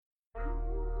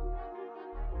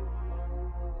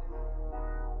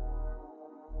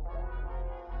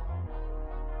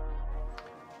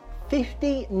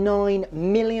59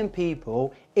 million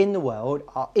people in the world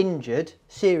are injured,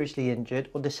 seriously injured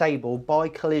or disabled by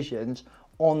collisions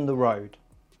on the road.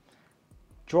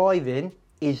 Driving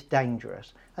is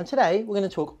dangerous. And today we're going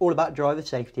to talk all about driver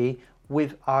safety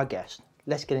with our guest.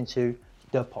 Let's get into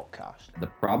the podcast. The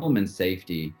problem in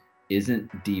safety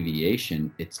isn't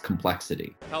deviation, it's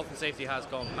complexity. Health and safety has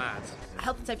gone mad.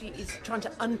 Health and safety is trying to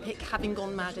unpick having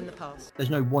gone mad in the past. There's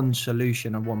no one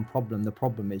solution and one problem. The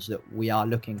problem is that we are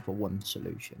looking for one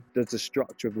solution. Does the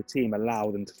structure of the team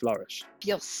allow them to flourish?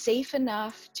 Feel safe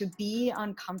enough to be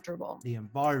uncomfortable. The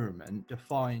environment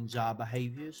defines our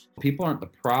behaviours. People aren't the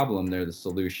problem, they're the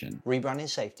solution. Rebranding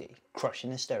Safety,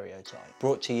 Crushing the Stereotype.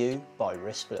 Brought to you by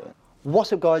Riskfluent.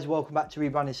 What's up guys, welcome back to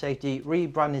Rebranding Safety.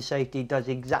 Rebranding Safety does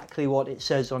exactly what it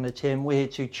says on the tin. We're here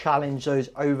to challenge those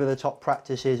over the top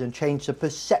practices and change the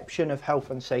perception of health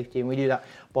and safety. And we do that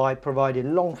by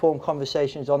providing long form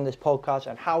conversations on this podcast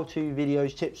and how-to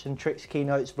videos, tips and tricks,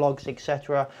 keynotes, vlogs,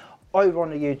 etc. over on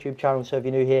the YouTube channel. So if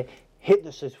you're new here, hit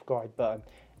the subscribe button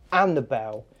and the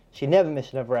bell so you never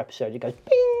miss another episode. It goes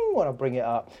bing when I bring it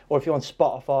up. Or if you're on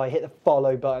Spotify, hit the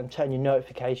follow button, turn your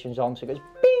notifications on so it goes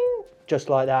bing. Just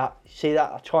like that. See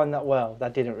that? I timed that well.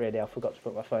 That didn't really. I forgot to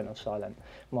put my phone on silent.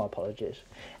 My apologies.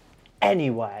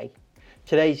 Anyway,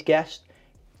 today's guest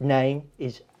name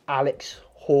is Alex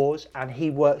Hawes and he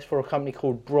works for a company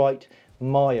called Bright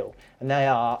Mile. And they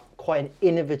are quite an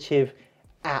innovative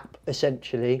app,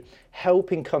 essentially,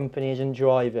 helping companies and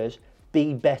drivers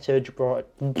be better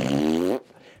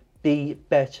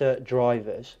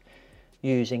drivers.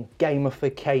 Using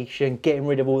gamification, getting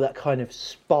rid of all that kind of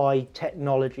spy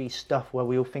technology stuff where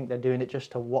we all think they're doing it just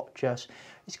to watch us.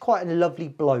 It's quite a lovely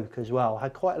bloke as well. I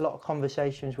had quite a lot of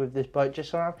conversations with this bloke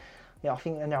just around, I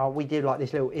think we did like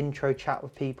this little intro chat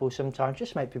with people sometimes,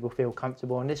 just to make people feel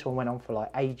comfortable. And this one went on for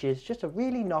like ages, just a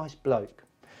really nice bloke.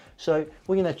 So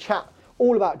we're gonna chat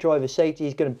all about driver safety.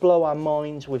 He's gonna blow our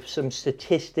minds with some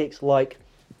statistics like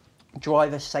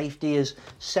driver safety is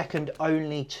second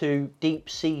only to deep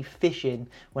sea fishing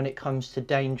when it comes to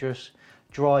dangerous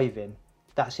driving.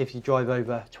 That's if you drive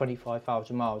over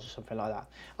 25,000 miles or something like that.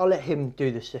 I'll let him do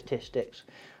the statistics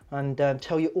and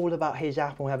tell you all about his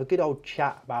app, and we'll have a good old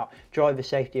chat about driver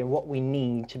safety and what we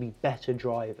need to be better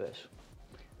drivers.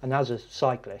 And as a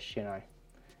cyclist, it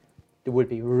would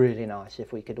be really nice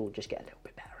if we could all just get a little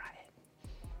bit better at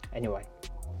it. Anyway,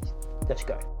 let's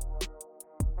go.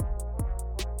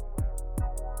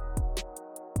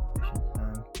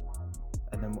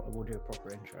 We'll do a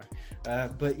proper intro.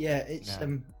 But yeah, it's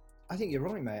I think you're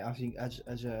right, mate. I think as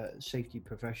a safety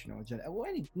professional,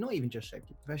 not even just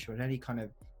safety professional, any kind of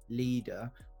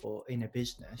leader or in a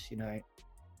business,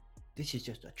 this is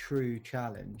just a true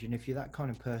challenge. And if you're that kind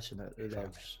of person that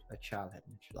loves a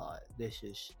challenge, like this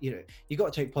is, you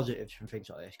got to take positives from things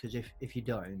like this, because if you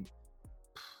don't,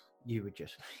 you would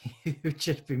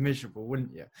just be miserable,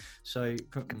 wouldn't you? So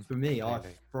for me, I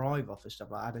thrive off of stuff.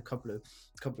 I had a couple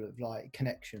of like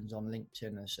connections on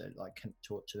LinkedIn, and so like can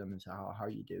talk to them and say how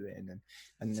you doing,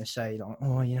 and they say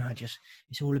like,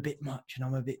 it's all a bit much, and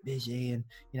I'm a bit busy, and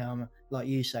I'm like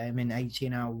you say, I'm in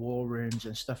 18-hour war rooms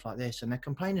and stuff like this, and they're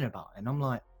complaining about it, and I'm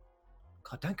like,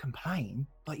 God, don't complain,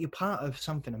 but you're part of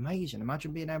something amazing.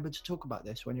 Imagine being able to talk about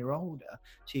this when you're older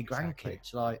to your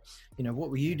grandkids. Like,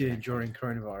 what were you doing during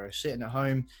coronavirus? Sitting at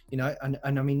home, and I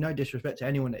mean, no disrespect to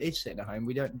anyone that is sitting at home.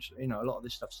 We don't, a lot of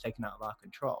this stuff's taken out of our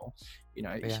control.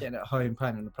 Sitting at home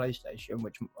playing on the PlayStation,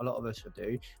 which a lot of us will do,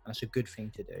 and that's a good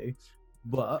thing to do.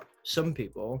 But some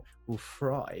people will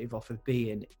thrive off of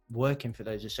working for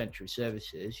those essential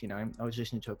services. I was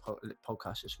listening to a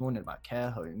podcast this morning about care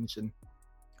homes, and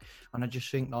I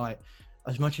just think, like,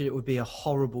 as much as it would be a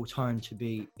horrible time to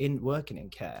be working in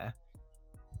care,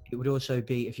 it would also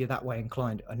be, if you're that way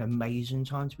inclined, an amazing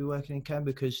time to be working in care,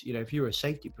 because if you're a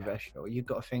safety professional, you've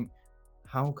got to think,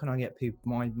 how can I get people,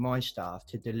 my staff,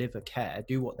 to deliver care,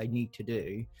 do what they need to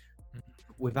do,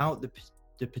 without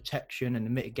the protection and the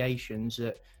mitigations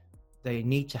that they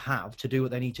need to have to do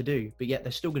what they need to do, but yet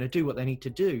they're still going to do what they need to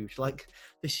do. It's like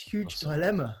this huge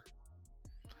dilemma.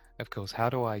 Of course, how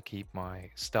do I keep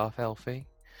my staff healthy?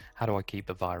 How do I keep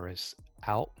the virus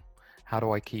out? How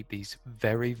do I keep these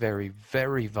very, very,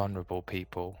 very vulnerable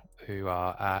people who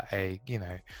are at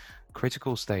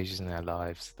critical stages in their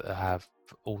lives, that have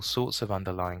all sorts of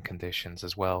underlying conditions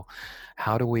as well?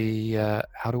 How do we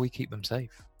keep them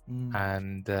safe?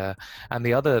 And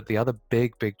the other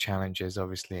big challenges,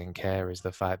 obviously, in care is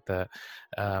the fact that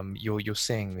you're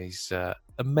seeing these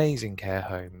amazing care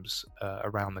homes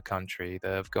around the country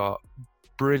that have got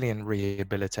brilliant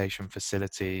rehabilitation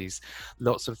facilities,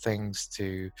 lots of things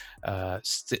to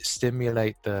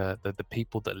stimulate the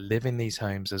people that live in these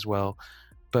homes as well.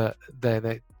 but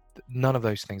they none of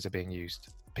those things are being used.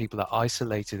 People are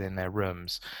isolated in their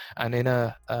rooms, and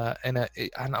and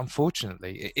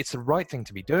unfortunately, it's the right thing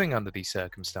to be doing under these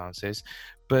circumstances,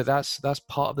 but that's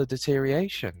part of the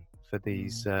deterioration for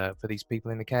these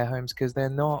people in the care homes, because they're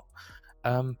not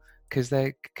because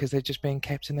they're just being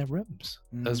kept in their rooms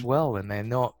as well, and they're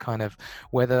not kind of,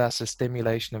 whether that's a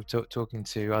stimulation of talking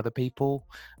to other people,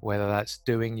 whether that's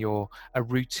doing a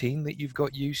routine that you've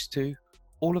got used to.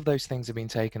 All of those things have been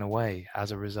taken away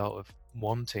as a result of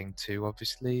wanting to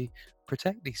obviously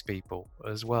protect these people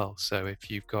as well. So if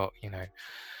you've got,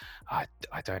 I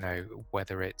don't know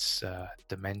whether it's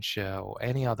dementia or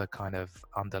any other kind of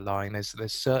underlying,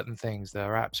 there's certain things that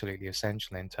are absolutely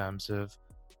essential in terms of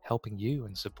helping you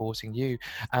and supporting you.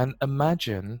 And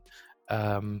imagine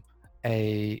the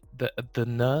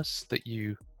nurse that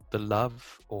you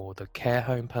love, or the care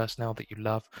home personnel that you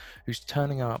love, who's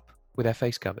turning up with their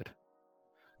face covered,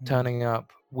 turning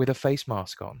up with a face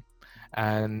mask on,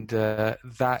 and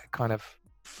that kind of,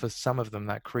 for some of them,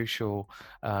 that crucial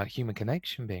human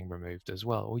connection being removed as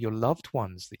well, or your loved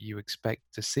ones that you expect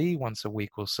to see once a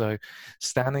week or so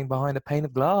standing behind a pane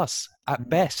of glass at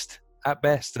best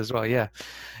as well. Yeah,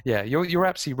 you're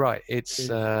absolutely right. It's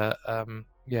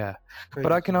yeah,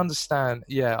 but I can understand.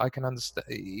 I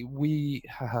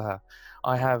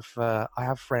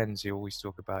have friends who always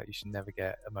talk about you should never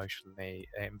get emotionally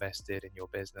invested in your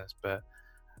business, but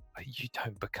you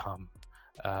don't become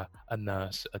a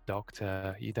nurse, a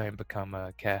doctor, you don't become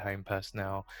a care home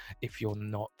personnel if you're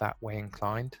not that way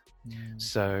inclined.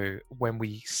 So when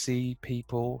we see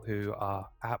people who are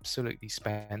absolutely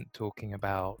spent talking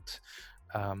about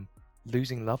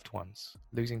losing loved ones,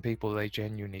 losing people they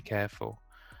genuinely care for,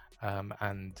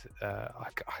 and I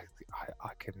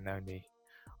can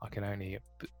only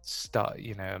start,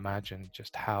 imagine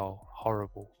just how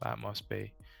horrible that must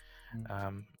be.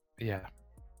 Yeah.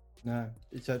 No,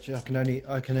 it's actually,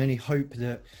 I can only hope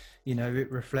that,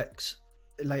 it reflects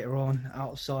later on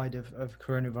outside of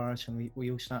coronavirus, and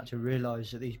we all start to realize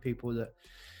that these people that,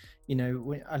 and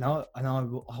I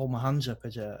hold my hands up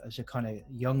as a kind of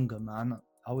younger man.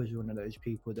 I was one of those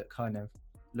people that kind of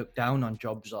looked down on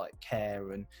jobs like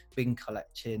care and bin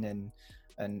collecting and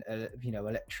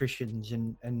electricians,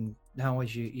 and now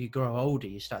as you grow older,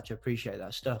 you start to appreciate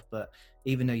that stuff. But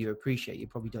even though you appreciate, you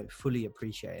probably don't fully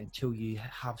appreciate it until you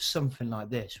have something like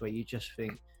this, where you just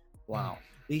think, wow,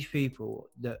 these people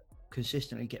that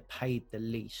consistently get paid the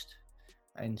least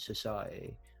in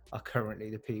society are currently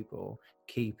the people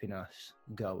keeping us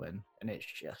going. And it's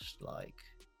just like,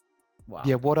 wow.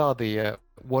 Yeah, what are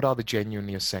the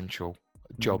genuinely essential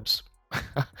jobs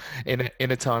in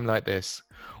a time like this?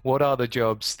 What are the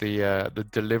jobs? The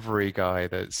delivery guy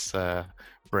that's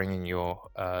bringing your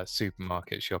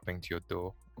supermarket shopping to your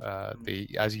door.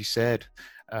 As you said,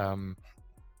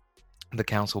 the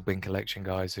council bin collection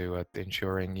guys who are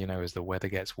ensuring, as the weather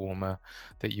gets warmer,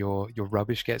 that your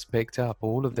rubbish gets picked up.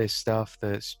 All of this stuff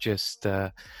that's just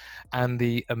and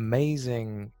the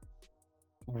amazing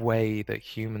way that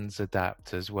humans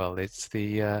adapt as well. It's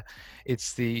the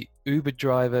Uber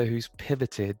driver who's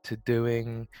pivoted to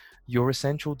doing your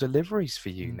essential deliveries for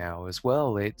you now as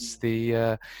well. It's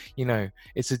the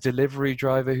it's a delivery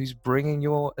driver who's bringing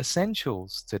your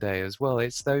essentials today as well.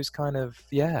 It's those kind of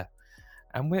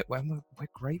and we're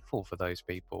grateful for those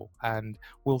people. And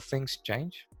will things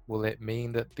change? Will it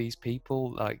mean that these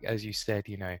people, like as you said,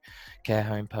 care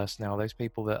home personnel, those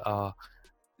people that are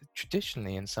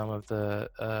traditionally in some of the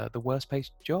worst paid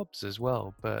jobs as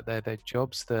well, but they're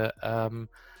jobs that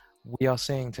we are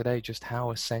seeing today just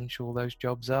how essential those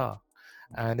jobs are.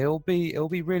 And it'll be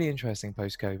really interesting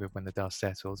post-COVID when the dust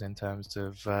settles in terms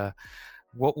of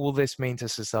what will this mean to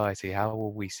society? How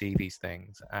will we see these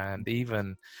things? And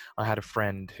even I had a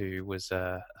friend who was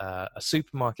a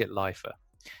supermarket lifer,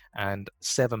 and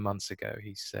 7 months ago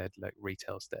he said, look,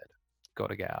 retail's dead. Got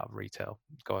to get out of retail.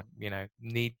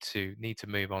 Need to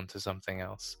move on to something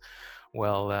else.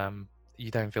 Well, you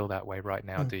don't feel that way right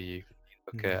now, do you?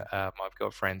 Look at I've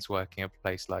got friends working at a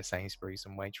place like Sainsbury's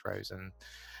and Waitrose,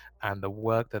 and the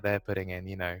work that they're putting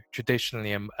in.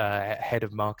 Traditionally a head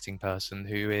of marketing person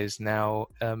who is now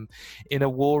in a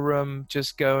war room,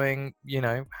 just going,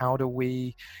 how do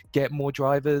we get more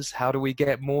drivers? How do we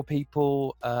get more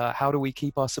people? How do we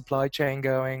keep our supply chain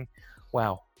going?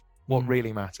 Wow. What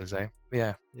really matters, eh?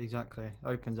 Yeah, exactly.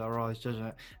 Opens our eyes, doesn't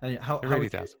it? And it really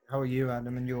does. How are you,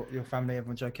 Adam, and your family?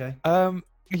 Everyone's okay?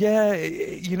 Yeah,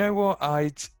 you know what?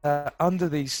 Under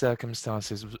these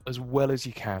circumstances, as well as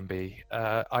you can be,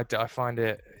 I find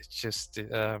it's just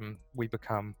we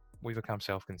become we become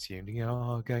self-consumed.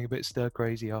 Going a bit stir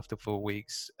crazy after 4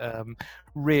 weeks.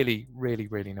 Really, really,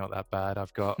 really not that bad.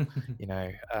 I've got,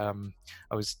 I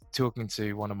was talking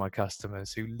to one of my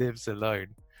customers who lives alone,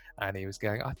 and he was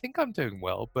going, I think I'm doing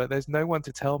well, but there's no one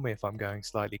to tell me if I'm going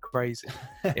slightly crazy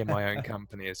in my own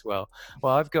company as well.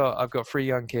 Well, I've got 3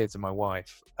 young kids and my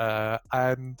wife,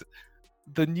 and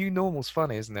the new normal's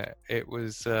funny, isn't it? It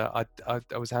was I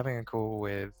was having a call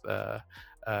with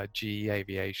GE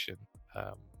Aviation,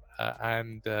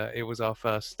 and it was our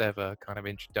first ever kind of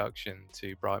introduction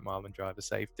to Bright Mile and driver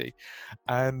safety,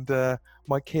 and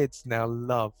my kids now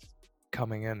love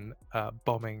coming in,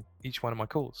 bombing each one of my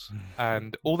calls,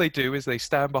 and all they do is they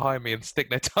stand behind me and stick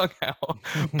their tongue out.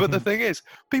 But the thing is,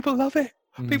 people love it.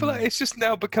 People, it's just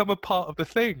now become a part of the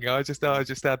thing. I just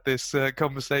had this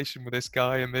conversation with this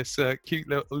guy, and this cute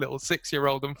little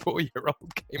 6-year-old and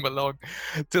 4-year-old came along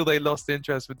till they lost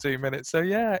interest for 2 minutes. So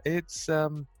yeah, it's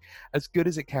as good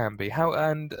as it can be. How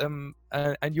and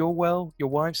you're well, your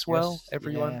wife's well, Yes,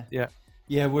 everyone.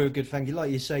 Yeah, we're good, thank you.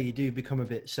 Like you say, you do become a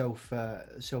bit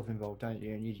self-involved, don't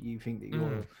you? And you think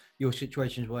that your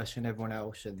situation is worse than everyone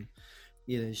else, and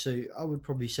so I would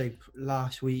probably say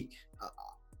last week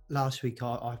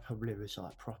I probably was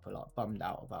like proper like bummed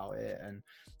out about it, and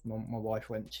my wife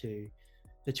went to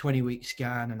the 20-week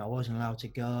scan and I wasn't allowed to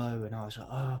go, and I was like,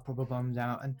 proper bummed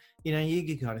out. And you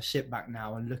can kind of sit back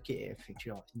now and look at it and think,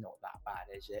 it's not that bad,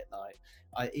 is it? Like,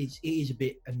 it is a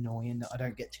bit annoying that I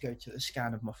don't get to go to the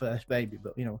scan of my first baby,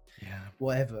 but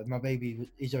whatever. My baby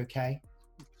is okay,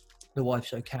 the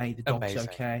wife's okay, the dog's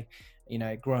okay,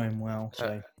 growing well.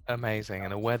 So amazing,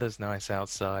 and the weather's nice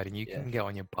outside, and you can get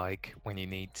on your bike when you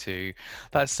need to.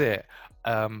 That's it.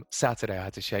 Saturday I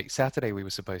had to shake. Saturday we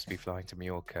were supposed to be flying to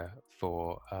Mallorca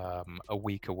for a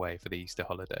week away for the Easter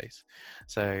holidays.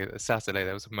 So Saturday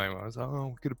there was a moment I was like,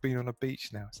 we could have been on a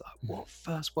beach now. It's like, what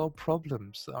first world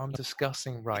problems that I'm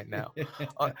discussing right now?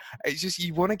 It's just,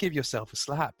 you want to give yourself a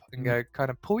slap and go, kind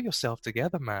of pull yourself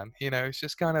together, man. It's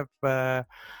just kind of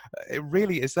it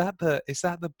really is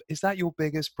that your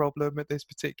biggest problem at this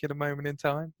particular moment in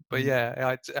time? But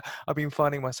I've been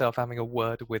finding myself having a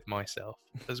word with myself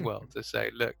as well to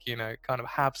say, look, kind of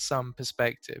have some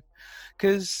perspective,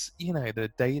 because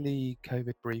the daily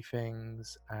COVID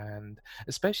briefings, and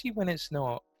especially when it's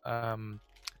not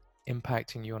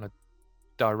impacting you on a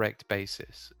direct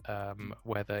basis,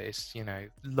 whether it's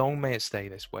long may it stay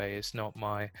this way, it's not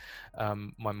my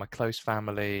my close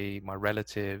family, my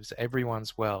relatives,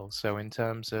 everyone's well. So in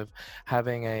terms of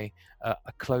having a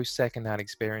close second-hand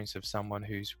experience of someone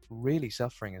who's really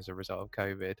suffering as a result of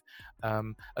COVID,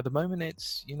 at the moment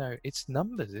it's it's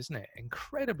numbers, isn't it?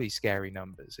 Incredibly scary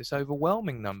numbers. It's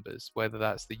overwhelming numbers, whether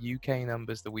that's the UK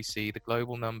numbers that we see, the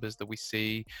global numbers that we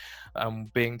see,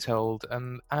 being told,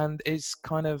 and it's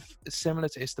kind of similar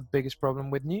to, it's the biggest problem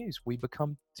with news. We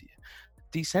become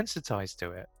desensitized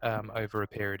to it over a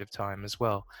period of time as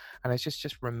well, and it's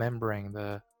just remembering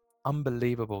the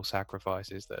unbelievable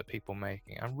sacrifices that are people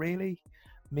making, and really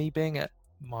me being at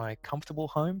my comfortable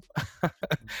home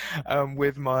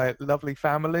with my lovely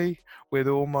family, with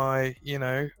all my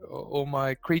all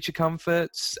my creature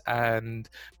comforts, and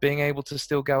being able to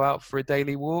still go out for a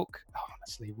daily walk.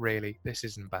 Honestly, really, this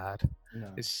isn't bad.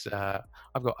 It's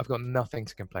I've got nothing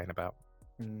to complain about.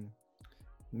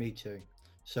 Me too.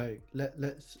 So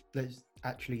let's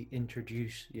actually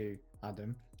introduce you,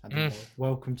 Adam.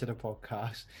 Welcome to the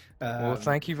podcast. Well,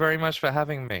 thank you very much for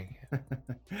having me.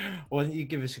 Why don't you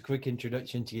give us a quick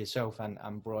introduction to yourself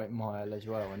and Bright Mile as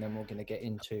well, and then we're going to get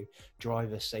into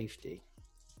driver safety.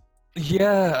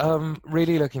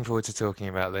 Really looking forward to talking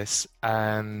about this,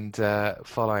 and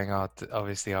following our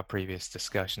previous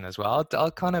discussion as well.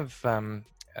 I'll kind of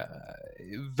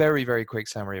very, very quick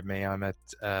summary of me. I'm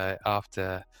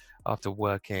after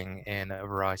working in a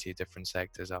variety of different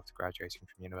sectors after graduating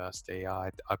from university.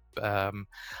 I've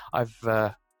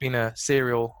been a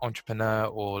serial entrepreneur,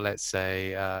 or let's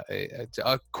say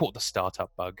I caught the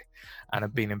startup bug, and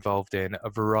I've been involved in a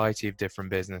variety of different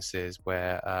businesses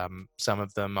where some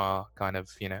of them are kind of,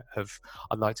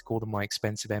 I'd like to call them my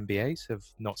expensive MBAs, have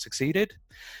not succeeded.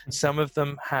 Some of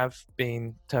them have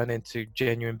been turned into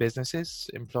genuine businesses,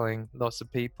 employing lots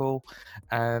of people.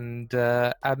 And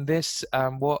this,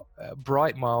 what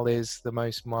Bright Mile is the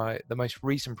most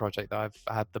recent project that I've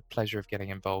had the pleasure of getting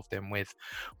involved in with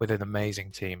an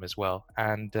amazing team as well.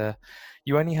 And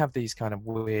you only have these kind of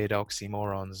weird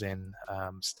oxymorons in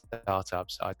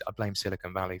startups. I blame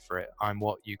Silicon Valley for it. I'm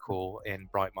what you call in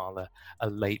Bright Mile a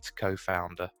late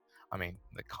co-founder. I mean,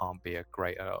 that can't be a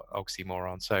great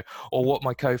oxymoron. So, or what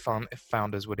my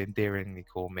co-founders would endearingly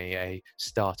call me, a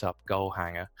startup goal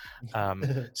hanger.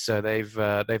 So they've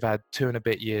had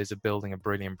 2.5 years of building a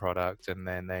brilliant product, and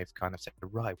then they've kind of said,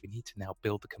 right, we need to now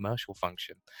build the commercial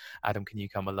function. Adam, can you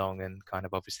come along and kind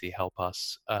of obviously help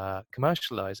us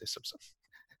commercialize this?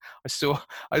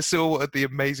 I saw the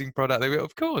amazing product. They were,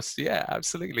 of course, yeah,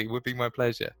 absolutely, would be my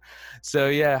pleasure. So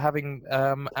yeah, having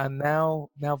and now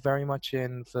very much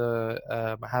in for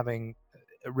having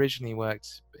originally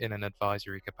worked in an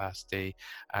advisory capacity,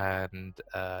 and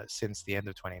since the end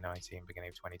of 2019, beginning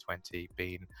of 2020,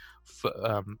 been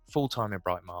full-time in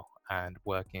Brightmile and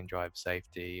working in driver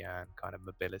safety and kind of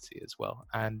mobility as well.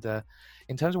 And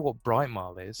in terms of what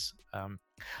Brightmile is,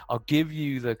 I'll give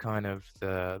you the kind of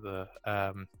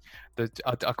I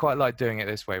quite like doing it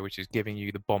this way, which is giving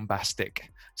you the bombastic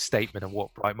statement of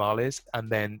what Brightmile is, and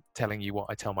then telling you what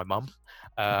I tell my mum,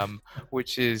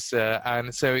 which is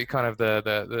and so it kind of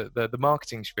the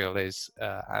marketing spiel is,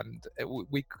 and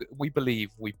we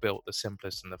believe we built the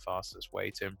simplest and the fastest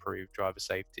way to improve driver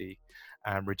safety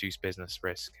and reduce business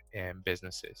risk in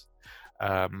businesses,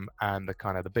 and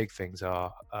the big things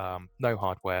are no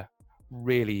hardware,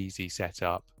 really easy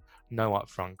setup, no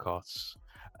upfront costs.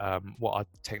 What our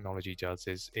technology does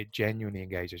is it genuinely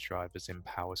engages drivers,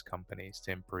 empowers companies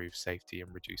to improve safety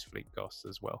and reduce fleet costs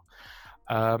as well.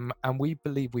 And we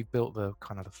believe we built the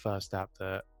first app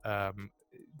that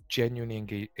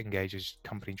genuinely engages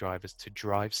company drivers to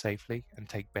drive safely and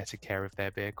take better care of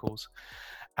their vehicles,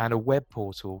 and a web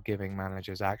portal giving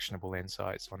managers actionable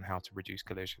insights on how to reduce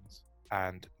collisions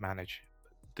and manage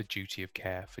the duty of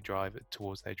care for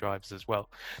towards their drivers as well.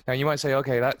 Now you might say,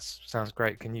 okay, that sounds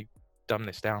great. Can you dumb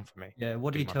this down for me? Yeah,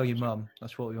 what do you tell your mum?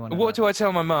 That's what we want. What do I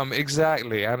tell my mum?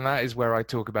 Exactly. And that is where I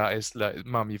talk about is, like,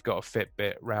 mum, you've got a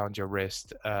Fitbit round your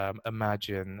wrist.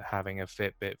 Imagine having a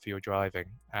Fitbit for your driving,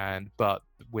 but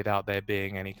without there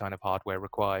being any kind of hardware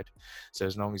required. So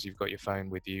as long as you've got your phone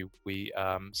with you,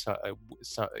 so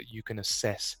you can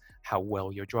assess how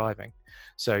well you're driving.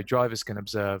 So drivers can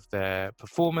observe their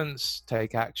performance,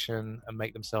 take action, and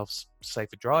make themselves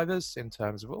safer drivers in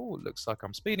terms of, oh, it looks like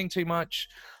I'm speeding too much,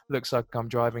 looks like I'm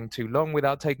driving too long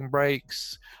without taking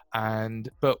breaks,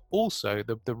 but also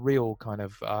the real kind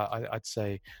of I'd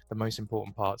say the most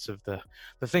important parts of the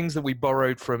things that we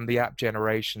borrowed from the app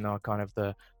generation are kind of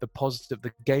the positive,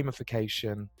 the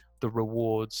gamification, the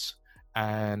rewards,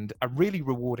 and a really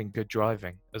rewarding good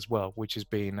driving as well, which has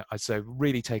been, I'd say,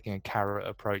 really taking a carrot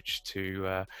approach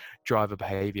to driver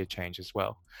behavior change as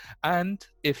well. And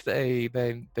if they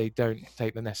don't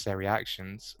take the necessary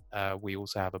actions, we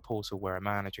also have a portal where a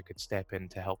manager could step in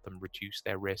to help them reduce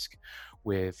their risk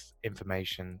with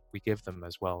information we give them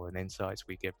as well, and insights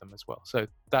we give them as well. So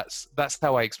that's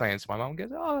how I explain it to my mum.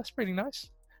 Goes, oh, that's pretty nice.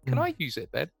 Can I use it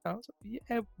then? I was like,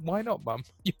 yeah, why not, mum?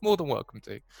 You're more than welcome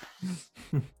to.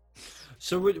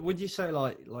 So would you say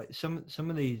like some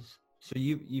of these? So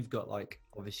you've got, like,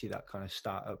 obviously that kind of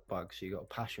startup bug. So you got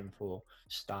a passion for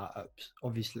startups,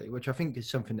 obviously, which I think is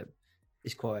something that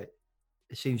is quite.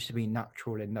 It seems to be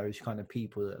natural in those kind of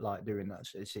people that like doing that.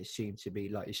 So it seems to be,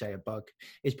 like you say, a bug.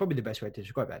 It's probably the best way to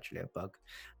describe it, actually, a bug.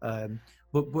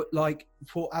 But like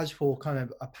for kind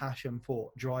of a passion for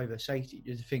driver safety,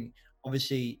 do you think?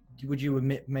 Obviously, would you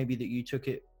admit maybe that you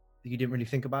didn't really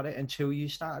think about it until you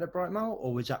started at Brightmile,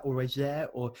 or was that always there,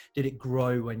 or did it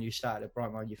grow when you started at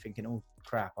Brightmile? You're thinking, oh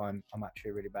crap, I'm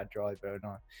actually a really bad driver,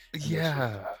 and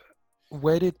Yeah.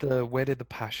 Where did the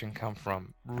passion come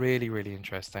from? Really, really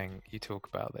interesting. You talk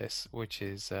about this, which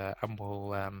is,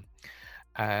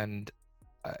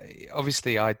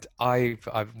 obviously I've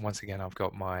once again, I've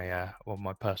got my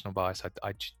my personal bias.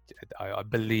 I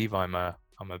believe I'm a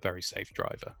very safe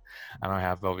driver, and I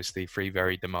have obviously 3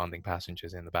 very demanding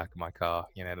passengers in the back of my car.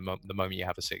 You know, the moment you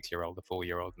have a 6-year-old, a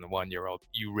 4-year-old, and a 1-year-old,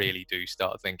 you really do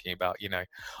start thinking about,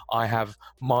 I have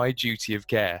my duty of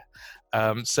care.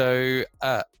 So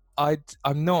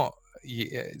I'm not.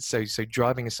 So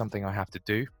driving is something I have to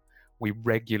do. We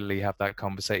regularly have that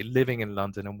conversation. Living in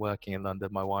London and working in London,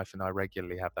 my wife and I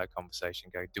regularly have that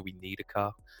conversation going, do we need a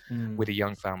car? With a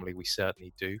young family, we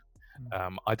certainly do.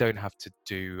 I don't have to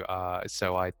do,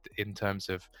 in terms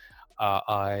of,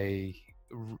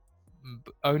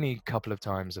 only a couple of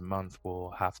times a month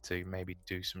will have to maybe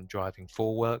do some driving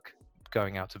for work,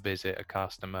 going out to visit a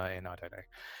customer in, I don't know,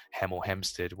 Hemel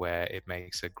Hempstead, where it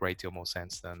makes a great deal more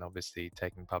sense than obviously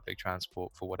taking public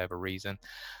transport for whatever reason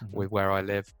with where I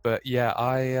live. But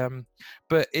yeah,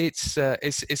 but it's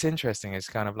interesting. It's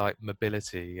kind of like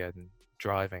mobility and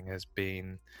driving has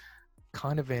been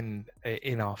kind of in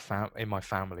my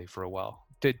family for a while.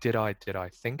 did I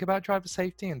think about driver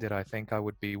safety, and did I think I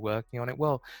would be working on it?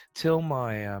 Well, till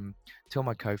my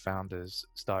co-founders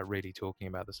started really talking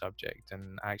about the subject,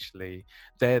 and actually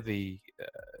they're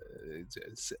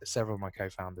several of my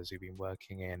co-founders who've been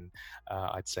working in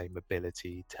I'd say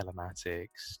mobility,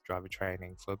 telematics, driver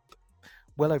training for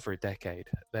well over a decade.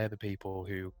 They're the people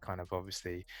who kind of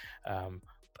obviously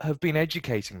have been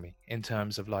educating me in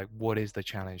terms of like what is the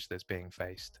challenge that's being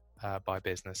faced by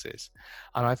businesses,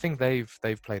 and I think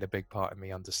they've played a big part in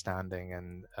me understanding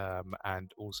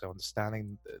and also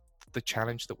understanding the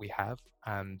challenge that we have,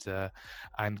 and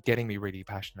getting me really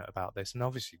passionate about this, and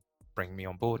obviously bringing me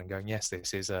on board and going, yes,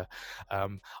 this is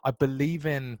I believe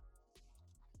in.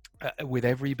 With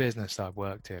every business I've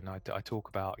worked in, I talk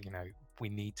about, we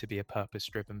need to be a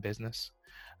purpose-driven business.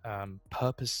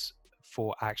 Purpose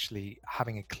for actually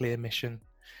having a clear mission,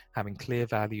 having clear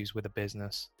values with a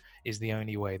business is the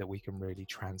only way that we can really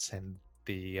transcend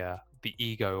the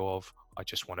ego of I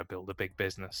just want to build a big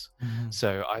business.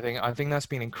 So I think that's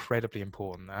been incredibly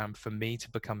important. For me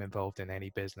to become involved in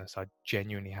any business, I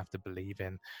genuinely have to believe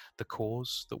in the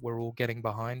cause that we're all getting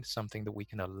behind, something that we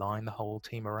can align the whole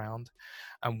team around.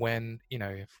 And when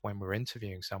we're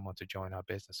interviewing someone to join our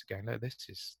business, going, no, this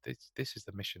is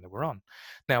the mission that we're on.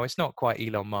 Now, it's not quite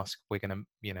Elon Musk. We're going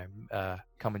to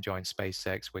come and join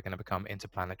SpaceX. We're going to become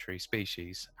interplanetary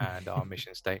species, and our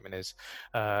mission statement is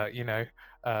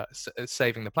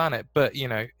saving the planet. But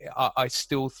I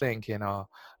still think in our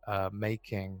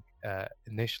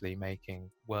initially making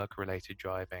work-related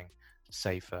driving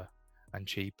safer and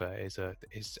cheaper is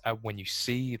when you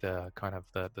see the kind of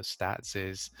the stats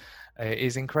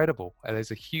is incredible.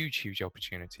 There's a huge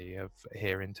opportunity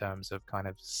here in terms of kind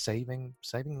of saving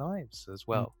lives as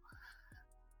well.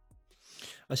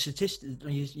 A statistic,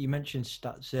 you mentioned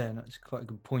stats there, and that's quite a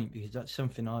good point, because that's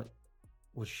something I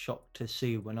was shocked to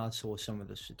see when I saw some of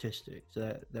the statistics.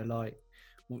 They're like,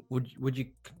 would you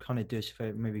kind of do us a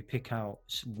favor, maybe pick out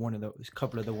a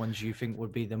couple of the ones you think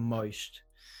would be the most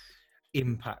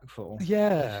impactful?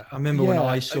 Yeah, I remember when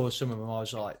I saw some of them, I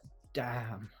was like,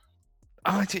 damn.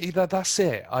 That's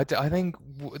it. I think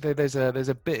there's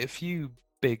a few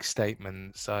big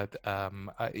statements. The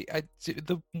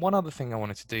one other thing I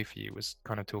wanted to do for you was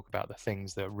kind of talk about the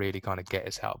things that really kind of get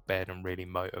us out of bed and really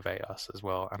motivate us as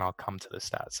well. And I'll come to the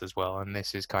stats as well. And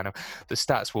this is kind of, the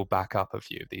stats will back up a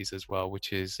few of these as well,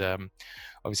 which is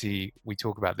obviously we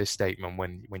talk about this statement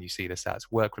when you see the stats.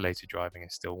 Work-related driving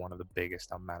is still one of the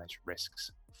biggest unmanaged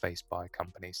risks faced by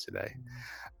companies today.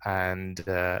 And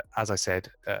as I said,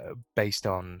 based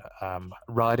on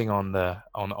riding on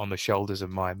the shoulders of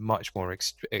my much more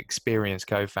experienced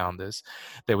co-founders,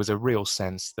 there was a real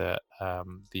sense that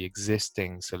the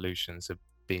existing solutions have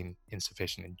been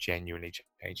insufficient in genuinely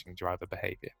changing driver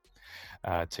behavior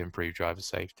to improve driver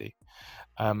safety.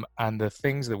 And the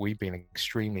things that we've been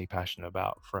extremely passionate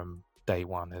about from day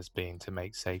one has been to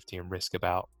make safety and risk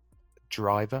about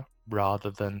driver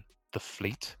rather than the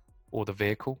fleet or the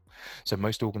vehicle. So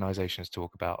most organizations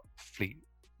talk about fleet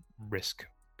risk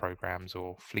programs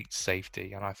or fleet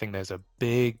safety, and I think there's a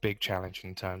big challenge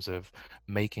in terms of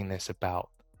making this about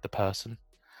the person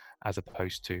as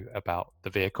opposed to about the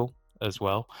vehicle as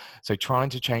well. So trying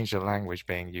to change the language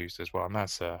being used as well, and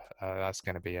that's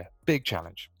going to be a big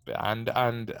challenge.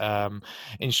 And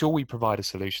ensure we provide a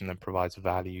solution that provides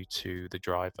value to the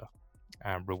driver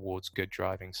and rewards good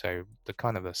driving. So the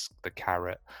kind of the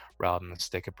carrot rather than the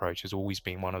stick approach has always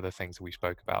been one of the things that we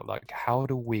spoke about. Like, how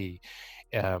do we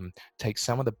take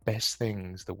some of the best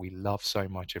things that we love so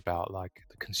much about, like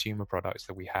the consumer products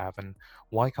that we have, and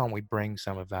why can't we bring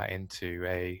some of that into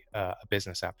a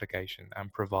business application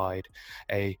and provide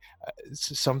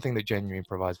something that genuinely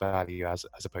provides value as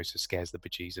opposed to scares the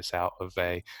bejesus out of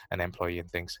an employee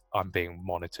and thinks, I'm being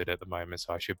monitored at the moment,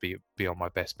 so I should be on my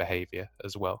best behavior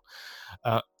as well.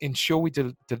 Ensure we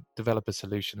develop a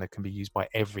solution that can be used by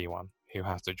everyone who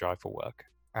has to drive for work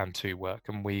and to work.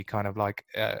 And we kind of like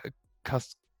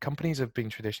companies have been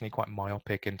traditionally quite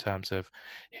myopic in terms of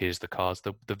here's the cars,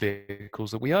 the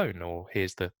vehicles that we own, or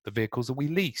here's the vehicles that we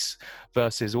lease,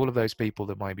 versus all of those people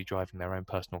that might be driving their own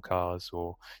personal cars,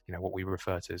 or what we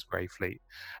refer to as grey fleet.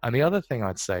 And the other thing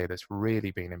I'd say that's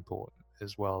really been important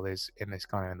as well is in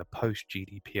the post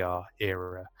GDPR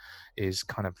era is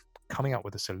kind of coming up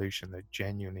with a solution that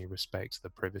genuinely respects the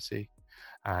privacy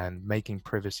and making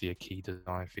privacy a key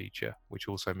design feature, which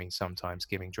also means sometimes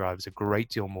giving drivers a great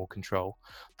deal more control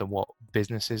than what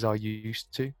businesses are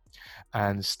used to,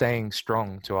 and staying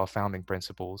strong to our founding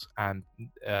principles, and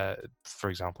for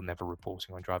example, never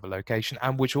reporting on driver location,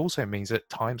 and which also means at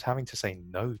times having to say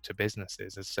no to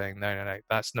businesses as saying no,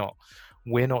 that's not,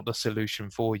 we're not the solution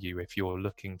for you if you're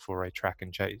looking for a track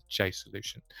and chase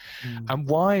solution. And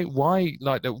why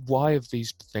have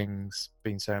these things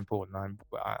been so important?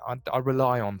 I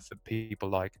rely on for people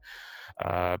like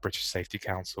British Safety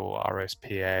Council,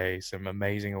 RSPA, some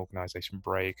amazing organization,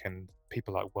 Break, and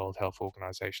people like World Health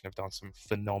Organization have done some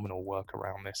phenomenal work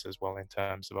around this as well, in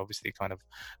terms of obviously kind of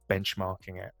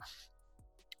benchmarking it.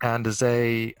 And as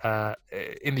in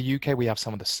the UK, we have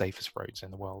some of the safest roads in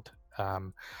the world.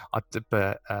 But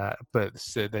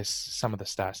so there's some of the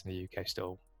stats in the UK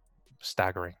still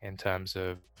staggering in terms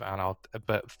of,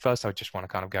 but first I just want to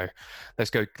kind of go, let's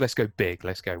go big,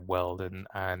 let's go world,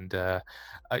 and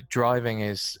driving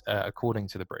is, according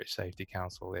to the British Safety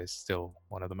Council, is still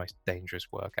one of the most dangerous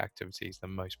work activities that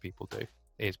most people do.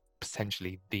 Is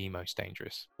potentially the most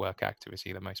dangerous work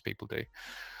activity that most people do.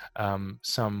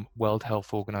 Some World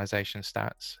Health Organization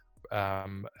stats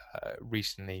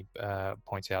recently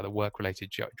pointed out that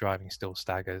work-related driving still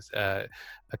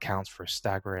accounts for a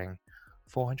staggering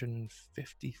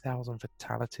 450,000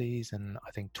 fatalities and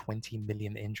I think 20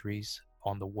 million injuries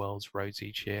on the world's roads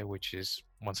each year, which is,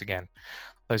 once again,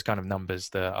 those kind of numbers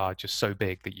that are just so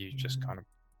big that you just kind of,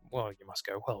 well, you must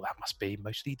go, well, that must be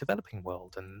mostly developing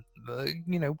world, and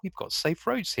we've got safe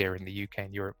roads here in the UK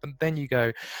and Europe. And then you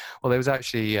go, well, there was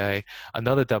actually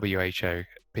another WHO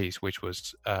piece, which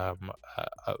was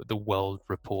the World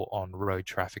Report on Road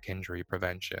Traffic Injury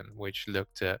Prevention, which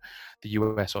looked at the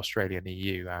US, Australia, and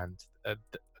EU, and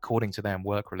according to them,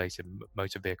 work-related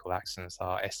motor vehicle accidents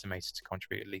are estimated to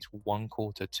contribute at least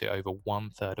 1/4 to over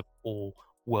 1/3 of all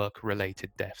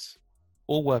work-related deaths.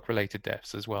 All work-related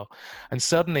deaths as well. And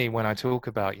suddenly when I talk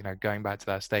about, going back to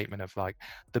that statement of like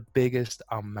the biggest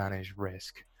unmanaged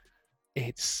risk,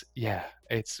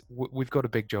 we've got a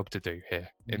big job to do here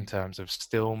in terms of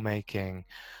still making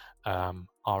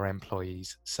our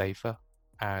employees safer,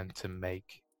 and to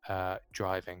make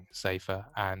driving safer,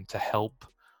 and to help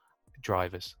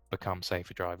drivers become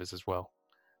safer drivers as well.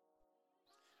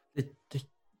 There's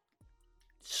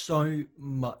so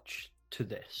much to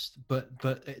this, but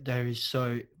there is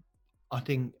so, I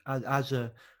think as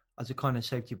a kind of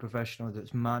safety professional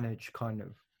that's managed kind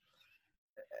of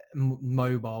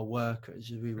mobile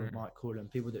workers, as we might call them,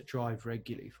 people that drive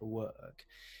regularly for work,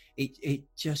 it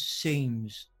just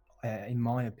seems, in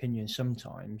my opinion,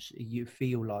 sometimes you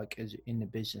feel like, as in the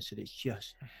business, that it's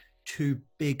just too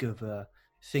big of a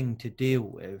thing to deal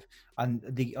with. And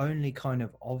the only kind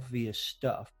of obvious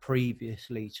stuff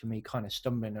previously to me kind of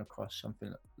stumbling across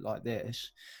something like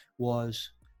this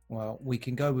was, well, we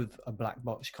can go with a black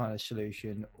box kind of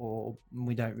solution, or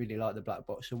we don't really like the black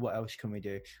box, so what else can we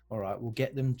do? All right, we'll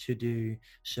get them to do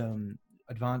some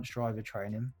advanced driver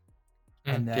training,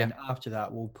 and then after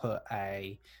that we'll put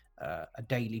a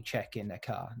daily check in their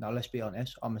car. Now, let's be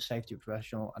honest, I'm a safety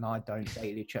professional and I don't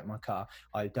daily check my car.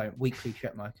 I don't weekly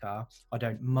check my car. I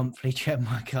don't monthly check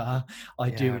my car.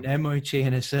 I do an MOT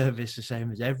and a service the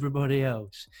same as everybody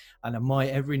else. And I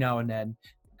might every now and then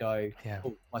go,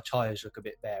 oh, my tyres look a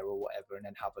bit bare or whatever, and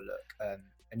then have a look.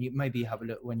 And you maybe have a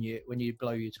look when you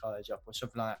blow your tyres up or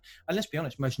something like that. And let's be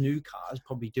honest, most new cars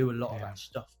probably do a lot of that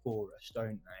stuff for us,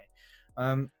 don't they?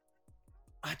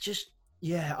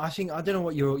 I think, I don't know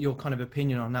what your kind of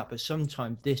opinion on that, but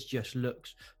sometimes this just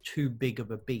looks too big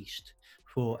of a beast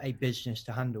for a business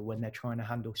to handle when they're trying to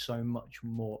handle so much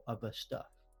more other stuff.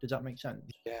 Does that make sense?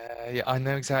 Yeah, I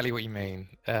know exactly what you mean.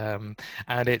 And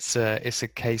it's a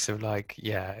case of like,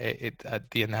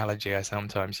 the analogy I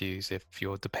sometimes use, if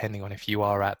you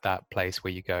are at that place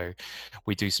where you go,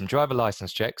 we do some driver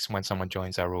license checks when someone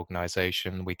joins our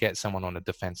organization, we get someone on a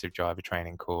defensive driver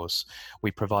training course, we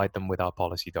provide them with our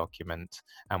policy document,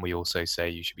 and we also say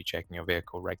you should be checking your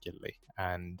vehicle regularly.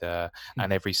 And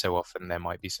every so often there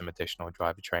might be some additional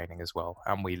driver training as well.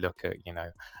 And we look at,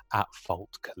 at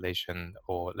fault collision,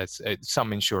 or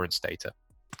some insurance data.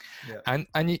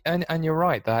 And you're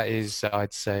right, that is,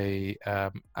 I'd say,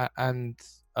 and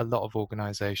a lot of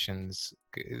organizations,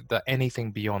 that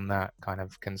anything beyond that kind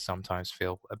of can sometimes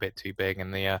feel a bit too big.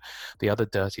 And the other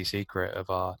dirty secret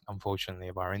of unfortunately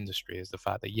of our industry is the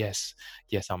fact that yes,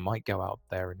 I might go out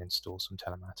there and install some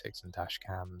telematics and dash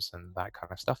cams and that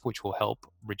kind of stuff, which will help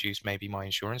reduce maybe my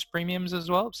insurance premiums as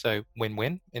well. So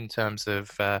win-win in terms of,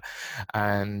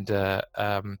 and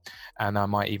I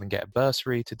might even get a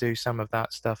bursary to do some of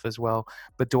that stuff as well.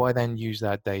 But do I then use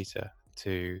that data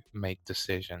to make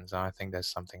decisions. And I think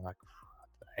there's something like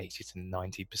 80 to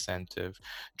 90% of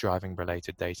driving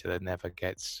related data that never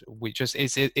gets, we just,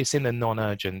 it's in the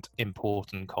non-urgent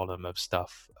important column of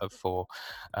stuff for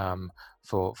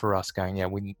us going, yeah,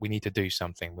 we need to do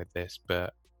something with this,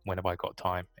 but when have I got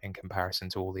time in comparison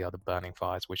to all the other burning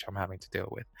fires which I'm having to deal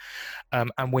with?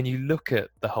 And when you look at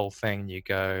the whole thing, you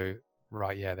go,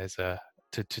 right, yeah, there's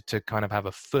to kind of have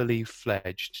a fully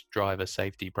fledged driver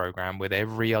safety program with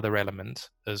every other element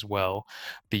as well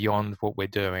beyond what we're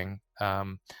doing,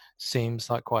 seems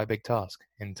like quite a big task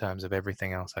in terms of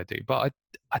everything else I do. But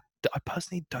I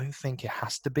personally don't think it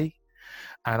has to be.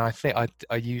 And I think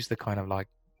I use the kind of like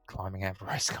climbing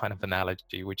Everest kind of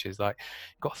analogy, which is like,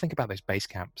 you've got to think about those base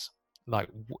camps. Like,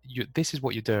 this is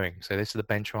what you're doing. So this is the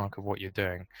benchmark of what you're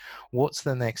doing. What's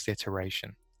the next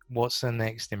iteration? What's the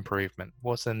next improvement?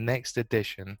 What's the next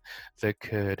addition that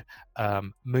could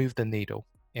move the needle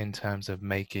in terms of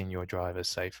making your drivers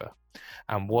safer?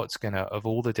 And what's going to, of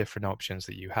all the different options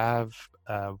that you have,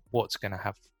 what's going to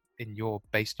have in your,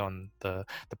 based on the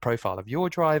profile of your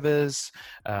drivers,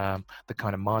 the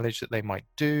kind of mileage that they might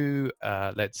do,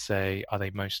 let's say, are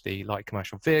they mostly light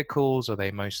commercial vehicles? Are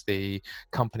they mostly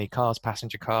company cars,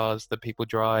 passenger cars that people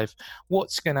drive?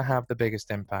 What's going to have the biggest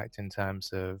impact in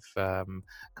terms of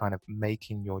kind of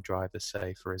making your drivers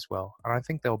safer as well? And I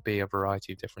think there'll be a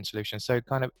variety of different solutions. So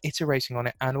kind of iterating on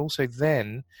it, and also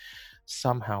then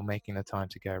somehow making the time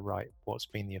to go, right, what's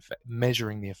been the effect,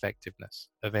 measuring the effectiveness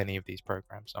of any of these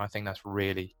programs. And I think that's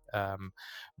really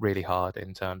really hard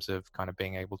in terms of kind of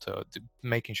being able to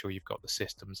making sure you've got the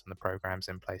systems and the programs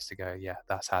in place to go, yeah,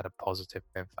 that's had a positive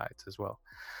impact as well.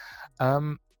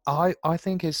 I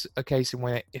think it's a case in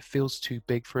where it feels too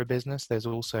big for a business. There's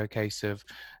also a case of,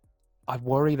 I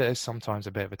worry that there's sometimes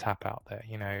a bit of a tap out there,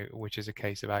 you know, which is a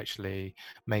case of actually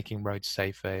making roads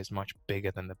safer is much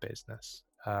bigger than the business.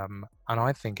 And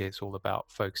I think it's all about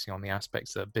focusing on the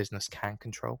aspects that business can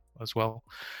control as well,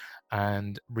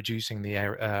 and reducing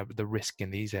the risk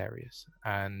in these areas.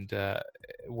 And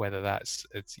whether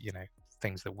it's you know,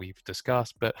 things that we've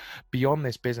discussed, but beyond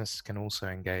this, business can also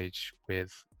engage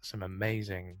with some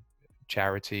amazing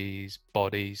charities,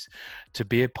 bodies, to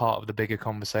be a part of the bigger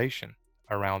conversation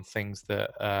around things that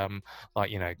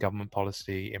like, you know, government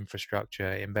policy,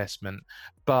 infrastructure, investment,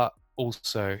 but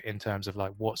also in terms of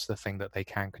like, what's the thing that they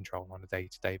can control on a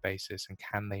day-to-day basis, and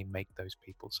can they make those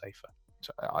people safer?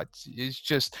 So it's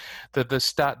just the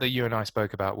stat that you and I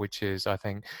spoke about, which is, I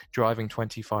think, driving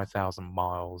 25,000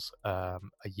 miles a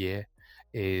year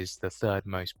is the third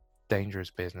most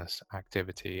dangerous business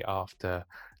activity after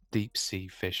deep sea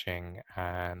fishing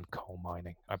and coal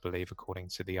mining, I believe, according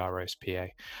to the ROSPA.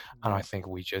 And I think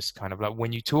we just kind of like,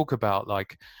 when you talk about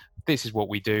like, this is what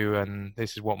we do and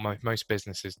this is what most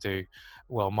businesses do,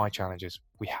 well, my challenge is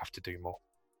we have to do more.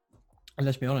 And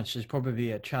let's be honest, there's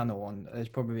probably a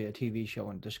TV show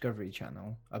on Discovery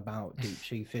Channel about deep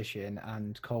sea fishing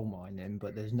and coal mining,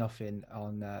 but there's nothing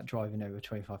on driving over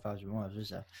 25,000 miles,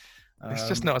 is there? It's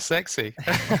just not sexy.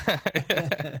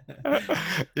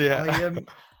 Yeah.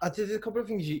 I did a couple of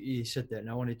things you said there, and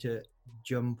I wanted to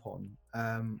jump on.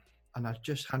 And I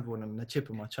just had one on the tip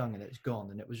of my tongue, and it's gone,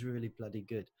 and it was really bloody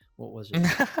good. What was it?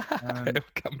 It'll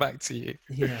come back to you.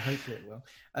 Yeah, hopefully it will.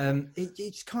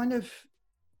 It's kind of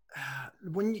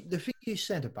the thing you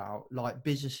said about like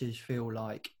businesses feel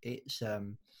like it's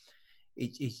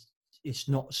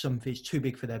not something, it's too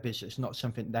big for their business, not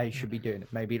something they should be doing.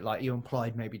 Maybe like you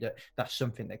implied, maybe that's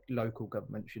something that local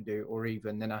government should do, or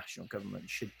even the national government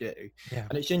should do. Yeah.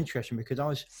 And it's interesting because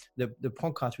the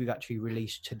podcast we've actually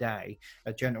released today,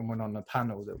 a gentleman on the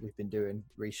panel that we've been doing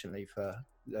recently for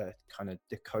the kind of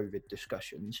the COVID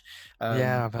discussions.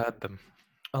 Yeah, I've heard them.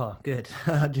 Oh, good.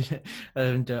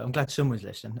 And I'm glad someone's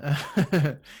listening.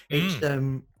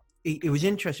 It was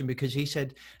interesting because he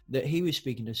said that he was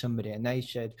speaking to somebody, and they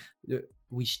said that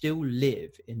we still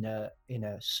live in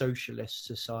a socialist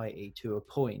society to a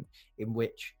point in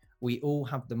which we all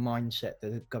have the mindset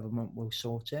that the government will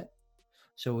sort it.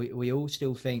 So we all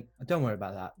still think, don't worry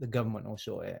about that, the government will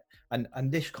sort it.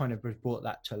 And this kind of brought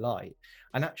that to light.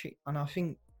 And I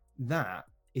think that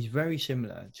is very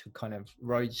similar to kind of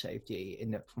road safety,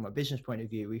 in that from a business point of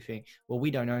view, we think, well,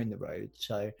 we don't own the road,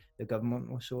 so the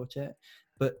government will sort it.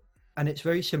 And it's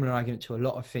very similar argument to a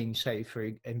lot of things, say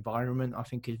for environment, I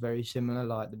think is very similar,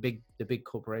 like the big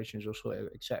corporations will sort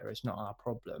it, etc. It's not our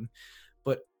problem.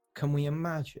 But can we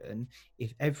imagine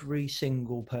if every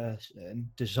single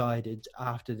person decided,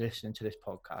 after listening to this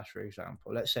podcast, for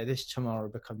example, let's say this tomorrow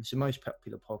becomes the most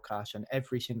popular podcast and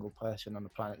every single person on the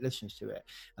planet listens to it,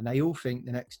 and they all think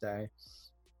the next day,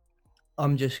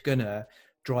 I'm just gonna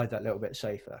drive that little bit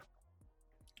safer.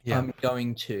 Yeah. I'm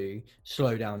going to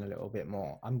slow down a little bit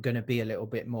more. I'm going to be a little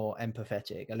bit more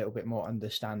empathetic, a little bit more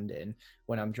understanding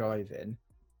when I'm driving.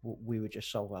 We would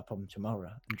just solve our problem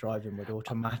tomorrow, and driving would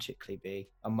automatically be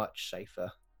a much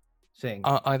safer thing.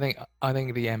 I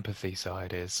think the empathy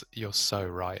side is, you're so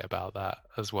right about that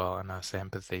as well, and that's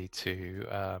empathy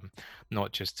to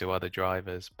not just to other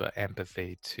drivers, but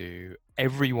empathy to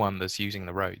everyone that's using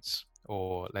the roads,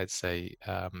 or let's say,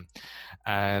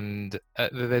 and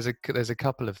there's a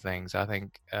couple of things. I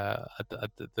think a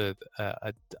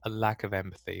lack of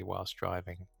empathy whilst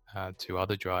driving to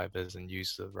other drivers and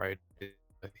use of the road is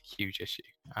a huge issue.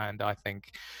 And I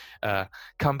think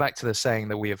come back to the saying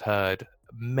that we have heard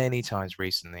many times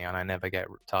recently, and I never get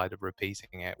tired of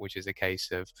repeating it, which is a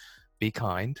case of be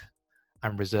kind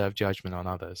and reserve judgment on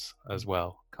others as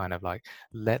well. Kind of like,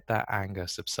 let that anger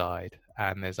subside.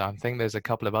 And I think there's a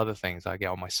couple of other things I get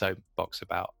on my soapbox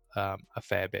about a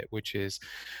fair bit, which is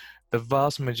the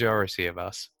vast majority of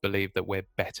us believe that we're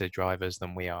better drivers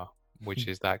than we are, which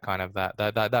is that kind of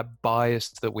that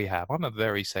bias that we have. I'm a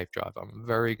very safe driver. I'm a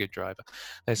very good driver.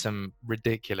 There's some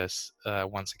ridiculous,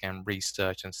 once again,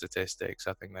 research and statistics.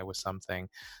 I think there was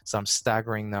some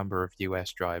staggering number of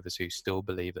US drivers who still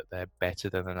believe that they're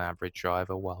better than an average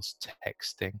driver whilst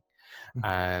texting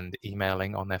and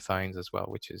emailing on their phones as well,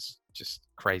 which is just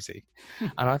crazy.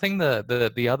 And I think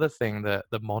the other thing that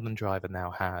the modern driver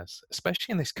now has,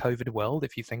 especially in this COVID world,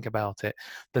 if you think about it,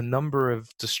 the number of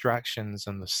distractions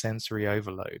and the sensory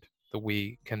overload that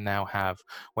we can now have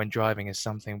when driving is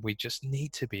something we just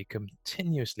need to be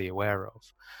continuously aware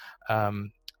of.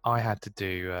 I had to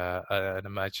do an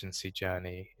emergency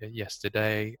journey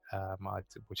yesterday,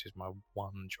 which is my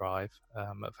one drive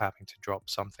of having to drop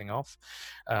something off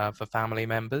for family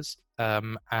members.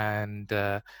 And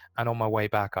on my way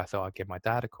back, I thought I'd give my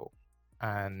dad a call.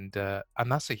 And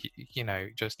that's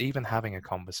just even having a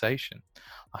conversation.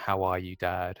 How are you,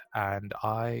 Dad? And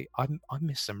I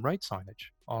missed some road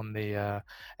signage on the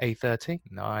A13.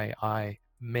 I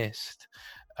missed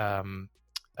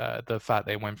the fact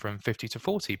they went from 50 to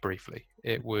 40 briefly.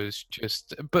 It was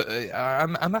just,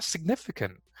 and that's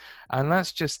significant. And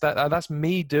that's just that's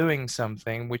me doing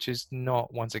something which is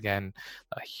not, once again,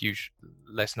 a huge,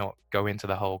 let's not go into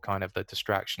the whole kind of the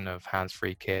distraction of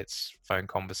hands-free kits, phone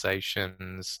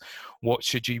conversations, what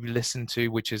should you listen to,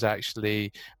 which is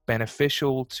actually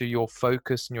beneficial to your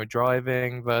focus and your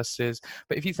driving versus,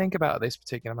 but if you think about this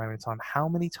particular moment in time, how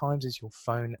many times is your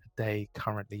phone a day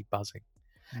currently buzzing?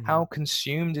 How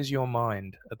consumed is your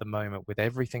mind at the moment with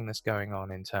everything that's going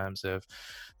on in terms of,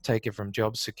 take it from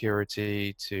job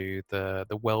security to the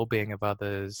well-being of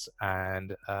others,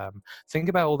 and think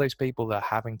about all those people that are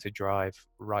having to drive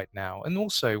right now, and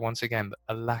also, once again,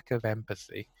 a lack of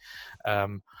empathy.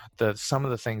 Some of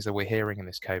the things that we're hearing in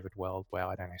this COVID world, where,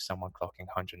 I don't know, someone clocking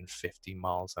 150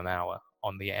 miles an hour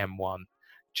on the M1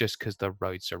 just because the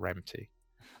roads are empty.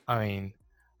 I mean,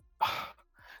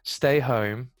 stay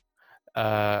home.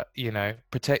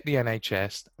 Protect the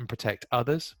NHS and protect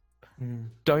others.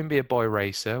 Don't be a boy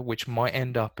racer, which might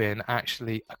end up in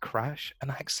actually a crash, an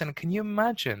accident. Can you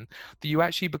imagine that you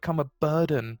actually become a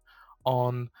burden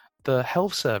on the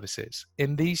health services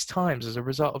in these times as a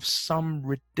result of some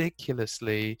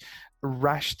ridiculously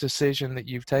rash decision that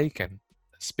you've taken?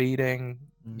 Speeding,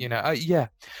 yeah,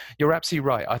 you're absolutely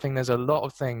right. I think there's a lot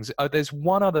of things. There's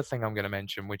one other thing I'm going to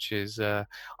mention, which is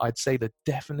I'd say the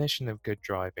definition of good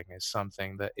driving is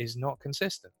something that is not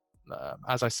consistent.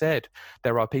 As I said,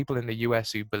 there are people in the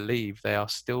US who believe they are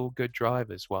still good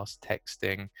drivers whilst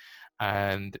texting,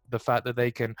 and the fact that they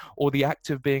can, or the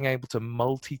act of being able to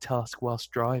multitask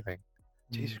whilst driving.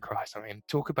 Jesus Christ, I mean,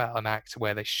 talk about an act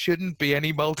where there shouldn't be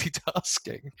any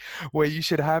multitasking, where you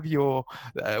should have your,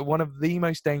 one of the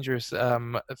most dangerous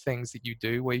things that you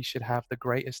do, where you should have the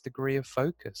greatest degree of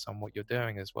focus on what you're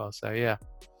doing as well. So yeah,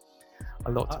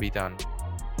 a lot to be done.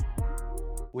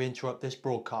 We interrupt this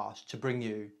broadcast to bring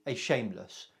you a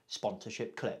shameless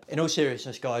sponsorship clip. In all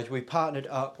seriousness, guys, we partnered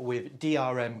up with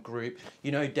DRM Group.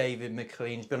 You know David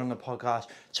McLean, he's been on the podcast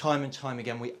time and time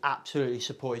again. We absolutely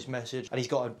support his message, and he's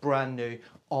got a brand new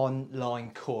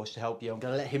online course to help you. I'm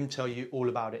going to let him tell you all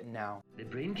about it now. The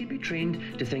brain can be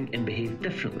trained to think and behave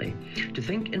differently, to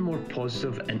think in more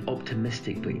positive and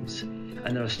optimistic ways.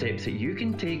 And there are steps that you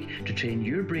can take to train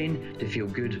your brain to feel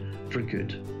good for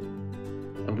good.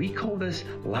 And we call this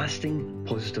lasting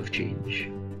positive change.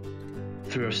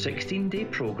 Through our 16-day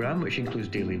program, which includes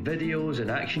daily videos and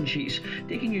action sheets,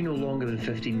 taking you no longer than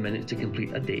 15 minutes to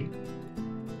complete a day,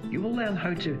 you will learn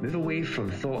how to move away from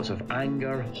thoughts of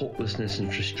anger, hopelessness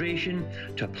and frustration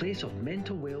to a place of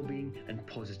mental well-being and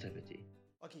positivity.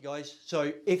 Lucky guys.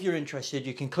 So if you're interested,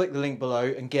 you can click the link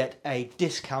below and get a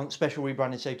discount, special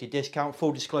rebranding safety discount.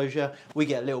 Full disclosure, we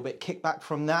get a little bit kickback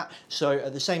from that. So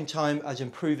at the same time as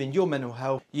improving your mental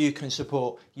health, you can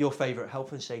support your favorite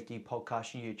health and safety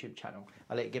podcast and YouTube channel.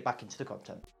 I'll let you get back into the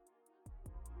content.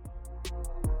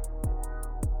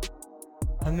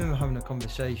 I remember having a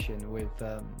conversation with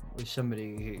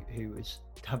somebody who was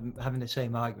having the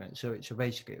same argument. So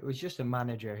basically, it was just a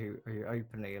manager who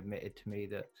openly admitted to me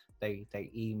that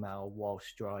they email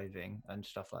whilst driving and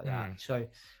stuff like that. So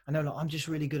I know, like, I'm just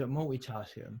really good at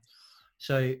multitasking.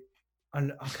 So,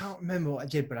 and I can't remember what I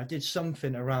did, but I did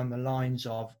something around the lines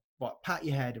of, what, pat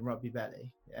your head and rub your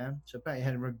belly. Yeah. So pat your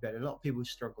head and rub your belly. A lot of people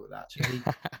struggle with that. So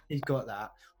he's got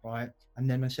that, right? And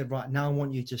then I said, right, now I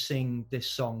want you to sing this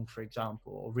song, for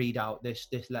example, or read out this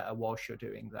letter whilst you're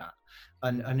doing that.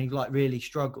 And he like really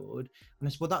struggled. And I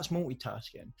said, well, that's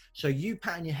multitasking. So you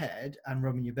patting your head and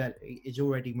rubbing your belly is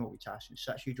already multitasking.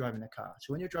 So that's you driving a car.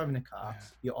 So when you're driving a car,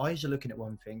 your eyes are looking at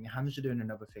one thing, your hands are doing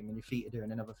another thing, and your feet are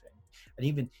doing another thing.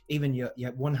 And even you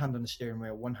have one hand on the steering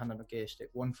wheel, one hand on the gear stick,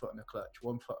 one foot on the clutch,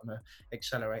 one foot on the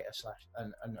accelerator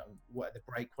and what the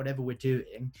brake, whatever we're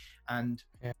doing, and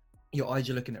your eyes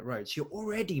are looking at roads. You're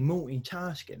already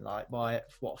multitasking, like by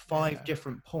what, 5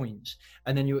 different points,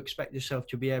 and then you expect yourself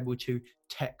to be able to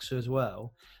text as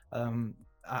well, and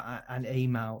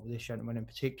email this gentleman in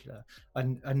particular.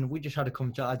 And we just had a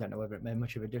conversation. I don't know whether it made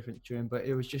much of a difference to him, but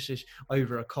it was just this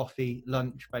over a coffee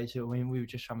lunch, basically. I mean, we were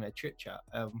just having a chit chat.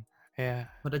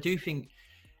 But I do think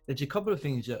there's a couple of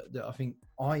things that I think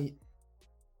I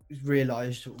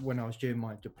realized when I was doing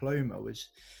my diploma was,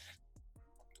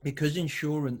 because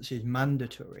insurance is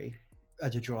mandatory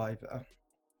as a driver,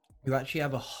 you actually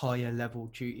have a higher level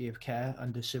duty of care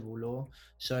under civil law.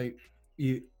 So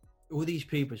all these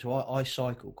people, so I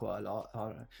cycle quite a lot.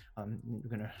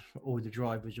 All the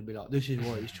drivers will be like, this is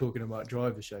why he's talking about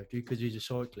driver safety, because he's a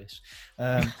cyclist.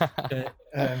 And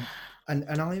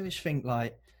I always think,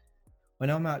 like, when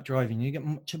I'm out driving, you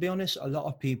get, to be honest, a lot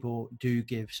of people do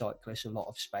give cyclists a lot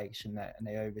of space, and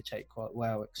they overtake quite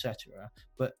well, etc.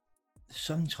 But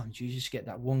sometimes you just get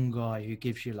that one guy who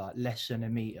gives you like less than a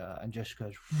meter and just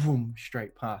goes vroom,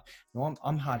 straight past. Now,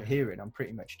 I'm hard of hearing, I'm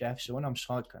pretty much deaf, so when I'm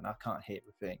cycling I can't hear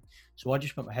a thing, so I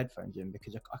just put my headphones in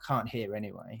because I can't hear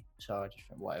anyway. So I just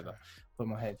think, whatever, put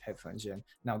my headphones in.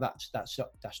 Now that's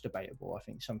debatable. I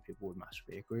think some people would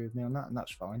massively agree with me on that, and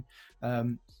that's fine.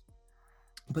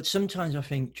 But sometimes I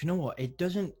think, do you know what, it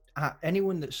doesn't,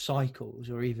 anyone that cycles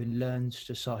or even learns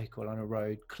to cycle on a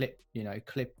road clipped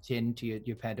into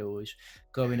your pedals,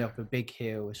 going up a big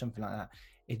hill or something like that,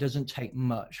 it doesn't take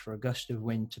much for a gust of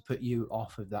wind to put you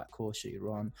off of that course that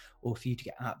you're on, or for you to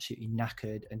get absolutely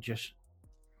knackered and just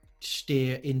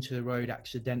steer into the road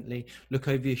accidentally, look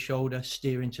over your shoulder,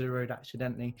 steer into the road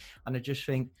accidentally. And I just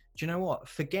think, do you know what,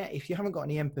 forget, if you haven't got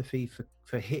any empathy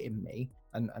for hitting me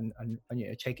and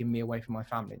taking me away from my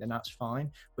family, then that's fine.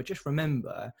 But just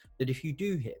remember that if you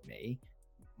do hit me,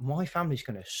 my family's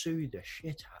going to sue the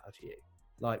shit out of you,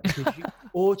 like, because you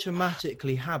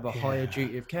automatically have a higher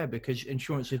duty of care because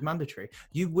insurance is mandatory.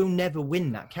 You will never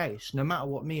win that case, no matter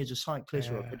what me as a cyclist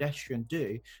or a pedestrian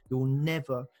do. You'll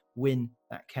never win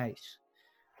that case.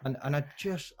 And I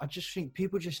just think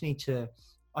people just need to,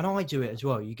 and I do it as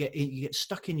well, you get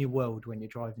stuck in your world when you're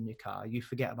driving your car. You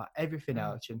forget about everything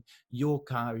else, and your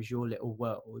car is your little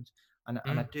world. And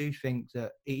I do think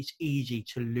that it's easy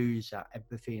to lose that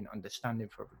empathy and understanding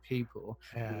for other people.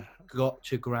 We've got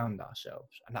to ground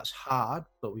ourselves, and that's hard,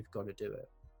 but we've got to do it.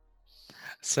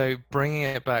 So bringing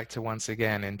it back to, once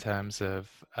again, in terms of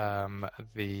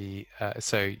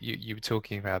so you were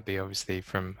talking about the, obviously,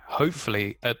 from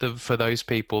hopefully for those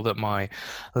people that might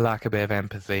lack a bit of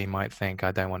empathy, might think,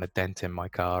 I don't want a dent in my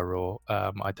car, or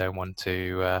I don't want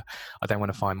to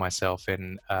find myself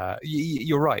in,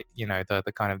 you're right,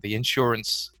 the kind of the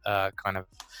insurance kind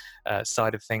of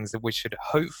side of things, that we should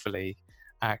hopefully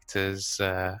act as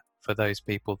for those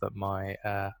people that might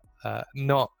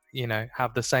not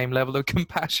have the same level of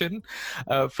compassion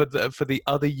for the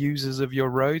other users of your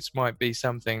roads, might be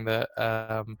something that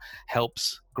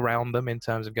helps ground them in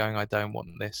terms of going, I don't want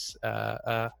this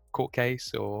court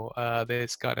case or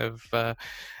this kind of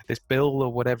this bill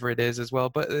or whatever it is as well.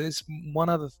 But there's one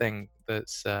other thing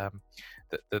that's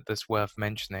that's worth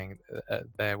mentioning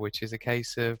there, which is a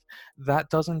case of that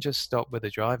doesn't just stop with the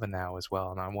driver now as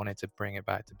well. And I wanted to bring it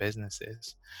back to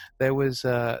businesses. There was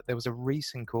a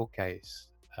recent court case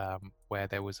where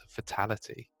there was a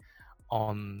fatality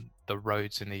on the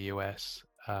roads in the US,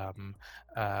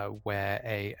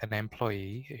 where an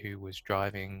employee who was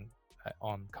driving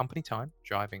on company time,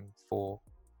 driving for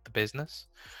the business,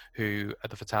 who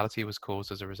the fatality was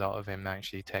caused as a result of him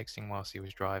actually texting whilst he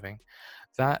was driving.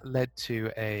 That led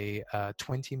to a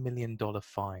 $20 million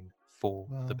fine for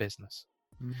the business.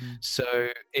 So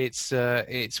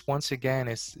it's once again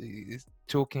it's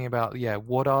talking about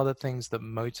what are the things that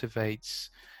motivates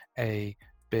a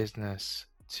business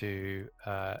to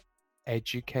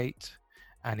educate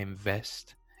and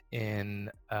invest in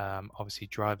obviously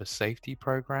driver safety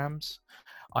programs.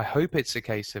 I hope it's a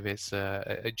case of it's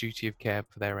a duty of care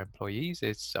for their employees.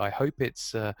 I hope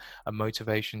it's a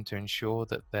motivation to ensure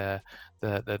that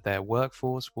their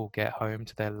workforce will get home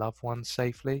to their loved ones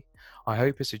safely. I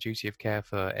hope it's a duty of care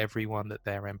for everyone that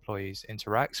their employees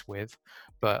interacts with.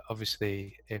 But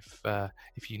obviously, if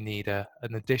you need an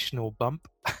additional bump,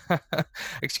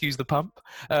 excuse the pun,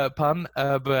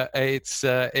 but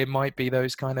it might be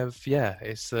those kind of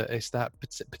it's that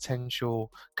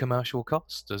potential commercial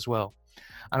cost as well.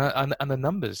 And the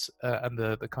numbers and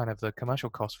the kind of the commercial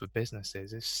cost for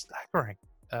businesses is staggering.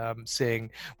 Seeing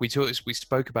we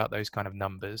spoke about those kind of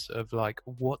numbers of like,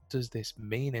 what does this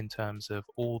mean in terms of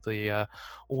all the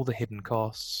hidden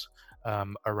costs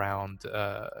around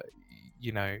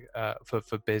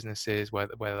for businesses,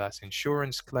 whether that's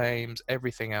insurance claims,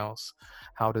 everything else.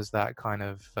 How does that kind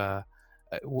of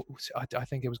I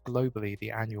think it was globally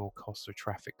the annual cost of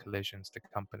traffic collisions to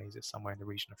companies is somewhere in the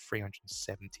region of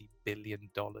 $370 billion,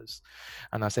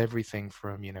 and that's everything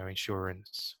from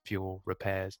insurance, fuel,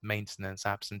 repairs, maintenance,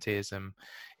 absenteeism,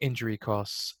 injury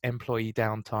costs, employee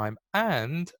downtime,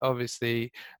 and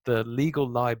obviously the legal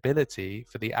liability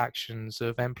for the actions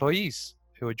of employees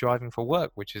who are driving for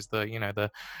work, which is i.e. the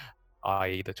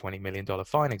 $20 million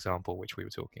fine example which we were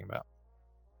talking about.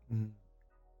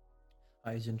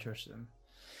 That is interesting.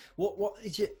 What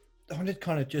is it? I wanted to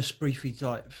kind of just briefly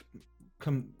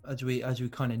come as we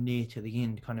kind of near to the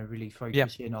end, kind of really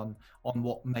focus in on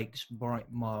what makes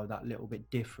Bright Mile that little bit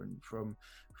different from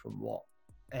what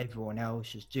everyone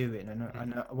else is doing.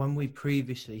 And when we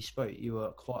previously spoke, you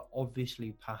were quite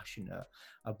obviously passionate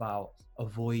about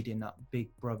avoiding that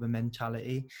big brother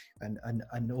mentality,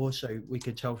 and also we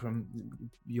could tell from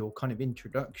your kind of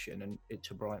introduction and it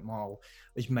to Bright Mile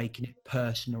is making it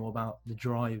personal about the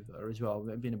driver as well,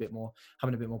 being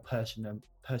having a bit more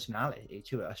personality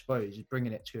to it, I suppose,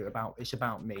 bringing it to it's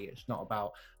about me, it's not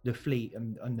about the fleet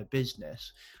and the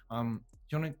business. Do you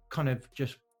want to kind of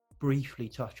just briefly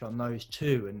touch on those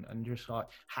two and just like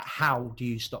how do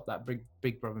you stop that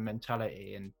big brother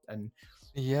mentality and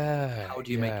how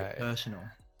do you make it personal?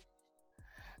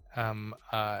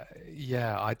 I'd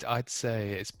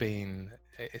say it's been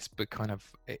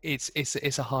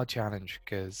it's a hard challenge,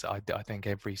 because I think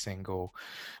every single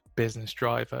business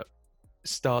driver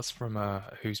starts from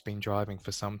who's been driving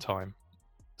for some time,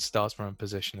 starts from a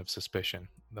position of suspicion.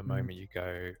 The moment you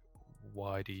go,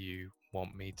 why do you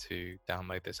want me to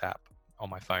download this app on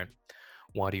my phone?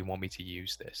 Why do you want me to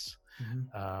use this?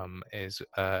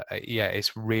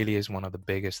 It's really is one of the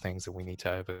biggest things that we need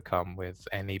to overcome with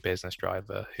any business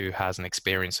driver who has an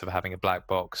experience of having a black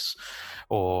box,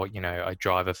 or a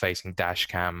driver facing dash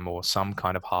cam, or some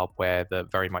kind of hardware that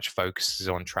very much focuses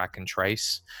on track and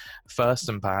trace first,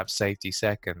 and perhaps safety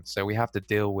second. So we have to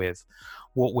deal with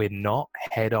what we're not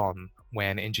head on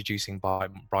when introducing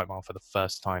Bright Mile for the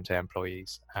first time to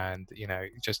employees. And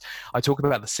I talk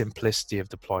about the simplicity of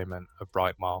deployment of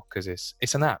Bright Mile, because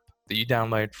it's an app that you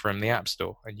download from the App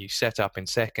Store and you set up in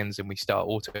seconds, and we start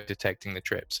auto detecting the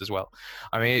trips as well.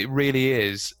 I mean, it really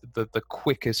is the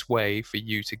quickest way for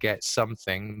you to get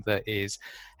something that is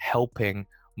helping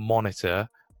monitor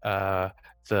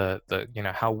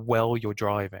how well you're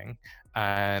driving,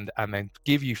 and then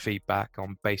give you feedback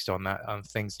based on that, on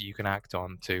things that you can act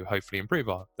on to hopefully improve.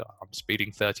 I'm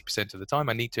speeding 30% of the time,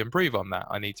 I need to improve on that.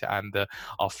 And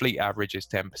our fleet average is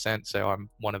 10%, so I'm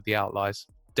one of the outliers.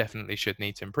 Definitely should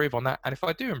need to improve on that. And if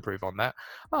I do improve on that,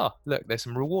 look, there's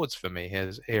some rewards for me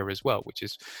here as well, which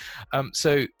is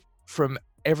so from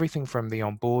everything from the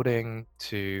onboarding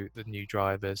to the new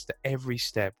drivers, to every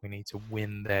step we need to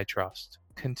win their trust,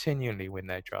 continually win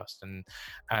their trust, and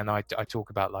I talk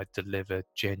about like deliver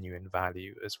genuine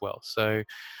value as well. So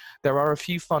there are a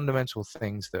few fundamental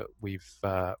things that we've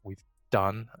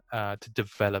done to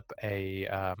develop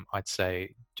I'd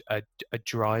say a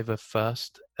driver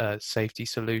first safety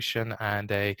solution,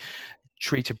 and a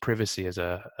treated privacy as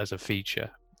a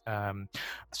feature.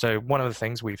 So one of the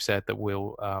things we've said that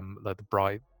that the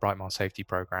Bright Mile safety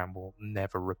program will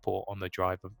never report on the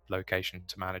driver location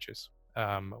to managers,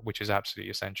 which is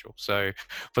absolutely essential. So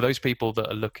for those people that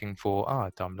are looking for,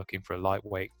 I'm looking for a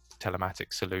lightweight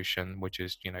telematics solution, which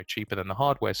is cheaper than the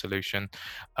hardware solution,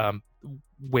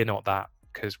 we're not that,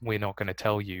 because we're not going to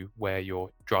tell you where your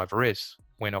driver is.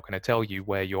 we're not going to tell you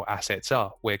where your assets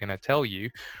are. We're going to tell you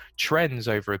trends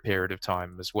over a period of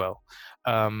time as well.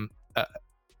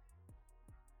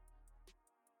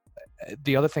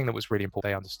 The other thing that was really important,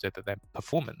 they understood that their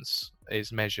performance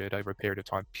is measured over a period of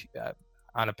time,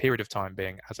 and a period of time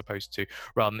being, as opposed to,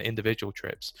 rather than individual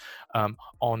trips,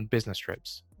 on business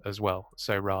trips as well,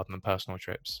 so rather than personal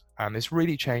trips. And this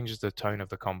really changes the tone of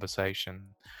the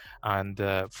conversation, and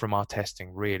from our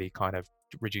testing really kind of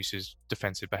reduces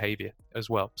defensive behavior as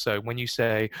well. So when you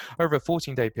say over a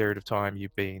 14-day period of time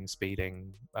you've been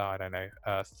speeding, I don't know,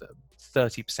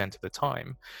 30% of the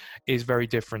time, is very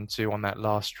different to on that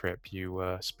last trip you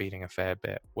were speeding a fair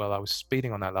bit. Well, I was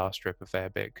speeding on that last trip a fair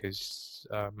bit because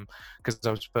I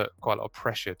was put quite a lot of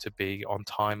pressure to be on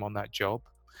time on that job.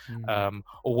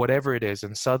 Or whatever it is.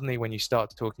 And suddenly when you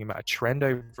start talking about a trend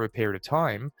over a period of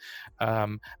time,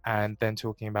 and then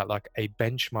talking about like a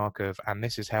benchmark of, and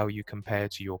this is how you compare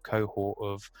to your cohort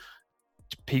of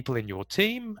people in your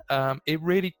team, it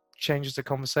really changes the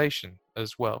conversation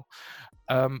as well.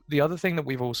 The other thing that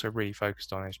we've also really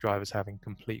focused on is drivers having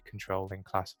complete control in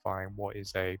classifying what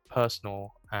is a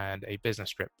personal and a business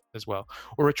trip as well,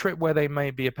 or a trip where they may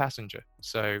be a passenger.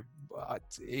 So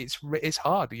it's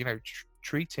hard, you know,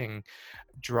 treating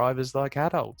drivers like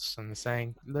adults and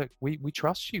saying, look, we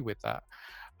trust you with that.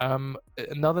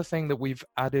 Another thing that we've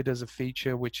added as a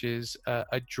feature, which is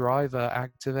a driver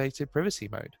activated privacy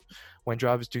mode, when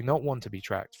drivers do not want to be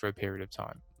tracked for a period of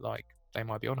time, like they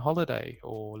might be on holiday,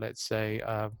 or let's say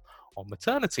on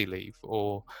maternity leave,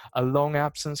 or a long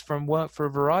absence from work for a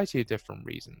variety of different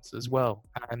reasons as well.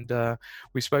 And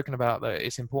we've spoken about that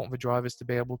it's important for drivers to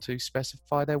be able to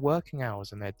specify their working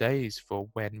hours and their days for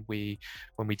when we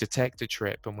detect a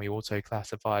trip and we auto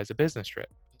classify as a business trip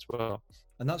as well.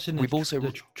 And that's in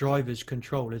the driver's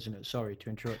control, isn't it? Sorry to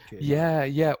interrupt you.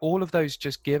 Yeah. All of those,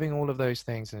 just giving all of those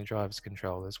things in the driver's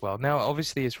control as well. Now,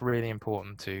 obviously, it's really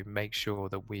important to make sure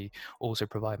that we also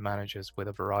provide managers with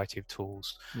a variety of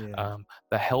tools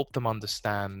that help them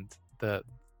understand that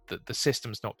the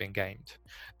system's not being gamed,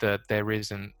 that there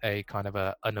isn't a kind of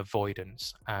an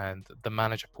avoidance. And the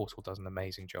manager portal does an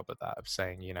amazing job at that, of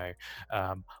saying, you know,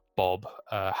 Bob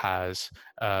has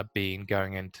been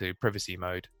going into privacy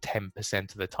mode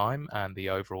 10% of the time, and the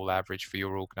overall average for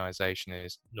your organization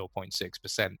is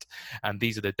 0.6%. And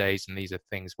these are the days and these are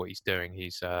things what he's doing.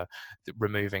 He's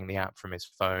removing the app from his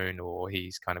phone, or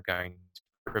he's kind of going to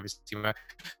privacy mode.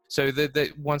 So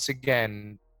once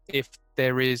again, if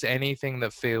there is anything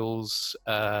that feels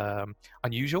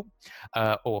unusual,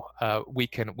 or we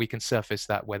can surface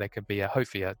that, where there could be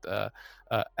hopefully a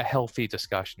healthy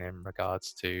discussion in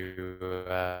regards to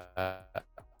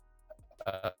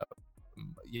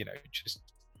you know, just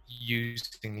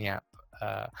using the app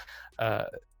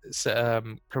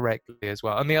correctly as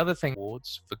well. And the other thing,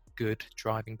 awards for good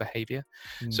driving behavior.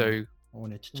 So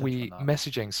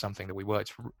messaging something that we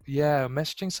worked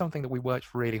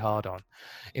really hard on.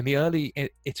 In the early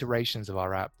iterations of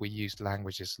our app, we used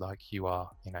languages like you are,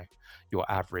 you know, you're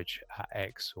average at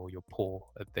X, or you're poor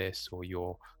at this, or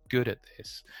you're good at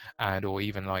this, and or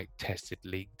even like tested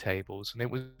league tables. And it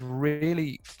was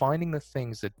really finding the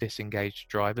things that disengaged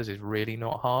drivers is really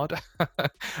not hard.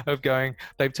 Of going,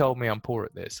 they've told me I'm poor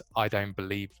at this, I don't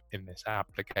believe in this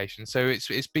application. So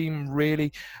it's been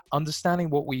really understanding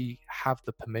what we have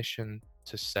the permission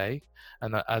to say,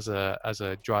 and that as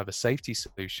a driver safety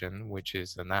solution, which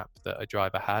is an app that a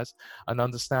driver has, and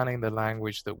understanding the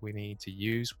language that we need to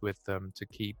use with them to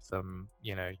keep them,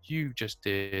 you know, you just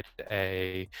did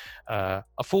a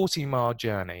 40-mile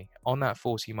journey. On that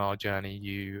 40-mile journey,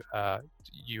 you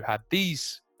had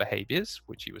these behaviors,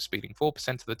 which you were speeding 4%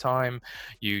 of the time.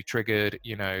 You triggered,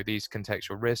 you know, these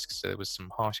contextual risks. So there was some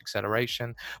harsh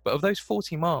acceleration. But of those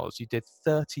 40 miles, you did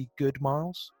 30 good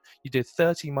miles. You did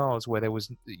 30 miles where there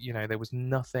was, you know, there was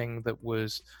nothing that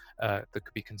was that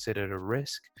could be considered a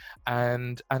risk.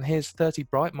 And here's 30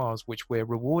 bright miles, which we're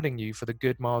rewarding you for the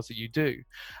good miles that you do.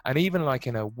 And even like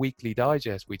in a weekly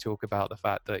digest, we talk about the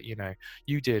fact that, you know,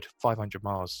 you did 500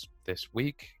 miles this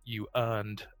week. You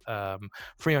earned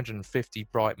 350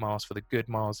 bright miles for the good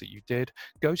miles that you did.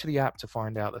 Go to the app to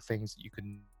find out the things that you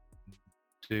can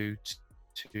do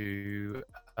to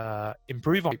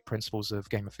improve on principles of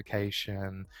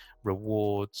gamification,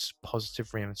 rewards,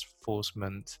 positive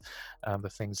reinforcement, the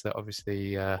things that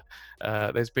obviously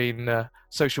there's been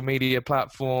social media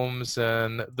platforms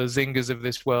and the Zingers of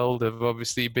this world have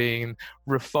obviously been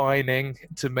refining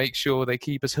to make sure they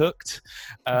keep us hooked.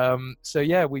 So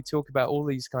yeah, we talk about all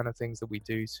these kind of things that we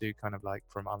do to kind of like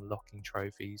from unlocking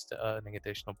trophies to earning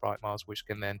additional bright miles, which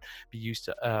can then be used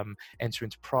to enter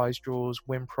into prize draws,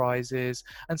 win prizes,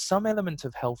 and some element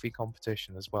of healthy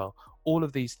competition as well. All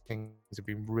of these things have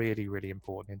been really, really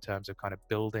important in terms of kind of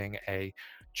building a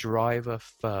driver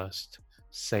first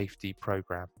safety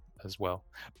program as well,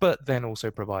 but then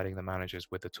also providing the managers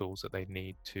with the tools that they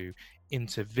need to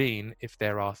intervene if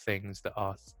there are things that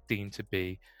are deemed to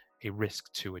be a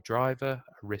risk to a driver,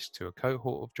 a risk to a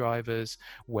cohort of drivers,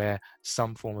 where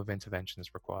some form of intervention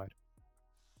is required.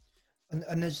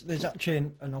 And there's actually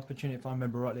an opportunity, if I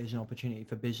remember rightly, there's an opportunity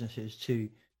for businesses to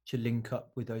link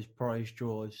up with those prize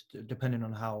draws, depending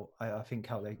on how I think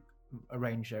how they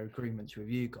arrange their agreements with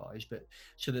you guys, but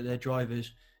so that their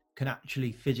drivers can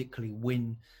actually physically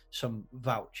win some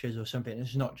vouchers or something.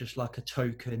 It's not just like a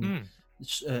token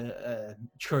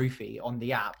trophy on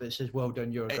the app that says, well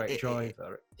done, you're a great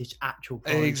driver. It's actual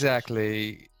prizes.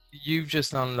 Exactly. You've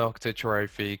just unlocked a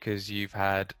trophy because you've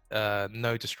had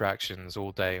no distractions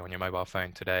all day on your mobile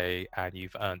phone today, and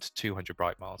you've earned 200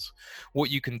 Bright Miles. What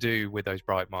you can do with those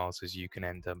Bright Miles is you can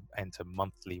enter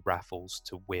monthly raffles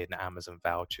to win Amazon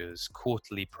vouchers,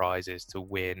 quarterly prizes to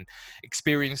win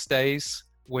experience days,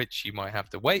 which you might have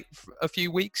to wait for a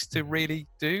few weeks to really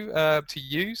do, to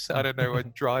use. I don't know, a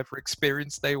driver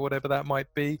experience day, whatever that might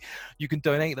be. You can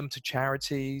donate them to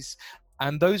charities.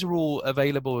 And those are all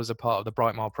available as a part of the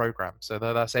Bright Mile program. So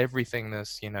that's everything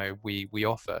that's, we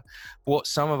offer. What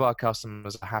some of our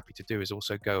customers are happy to do is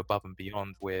also go above and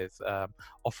beyond with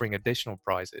offering additional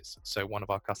prizes. So one of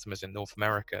our customers in North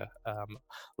America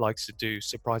likes to do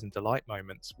surprise and delight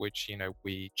moments, which,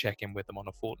 we check in with them on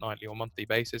a fortnightly or monthly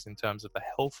basis in terms of the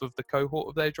health of the cohort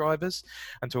of their drivers,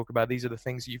 and talk about these are the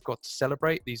things you've got to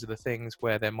celebrate. These are the things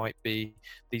where there might be,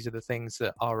 these are the things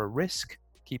that are a risk.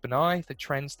 Keep an eye, the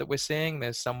trends that we're seeing.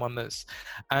 There's someone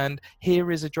and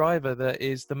here is a driver that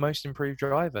is the most improved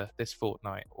driver this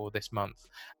fortnight or this month.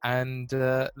 And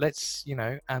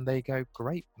and they go,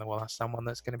 great. Well, that's someone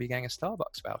that's going to be getting a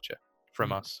Starbucks voucher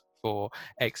from us for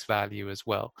X value as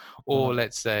well. Or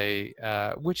let's say,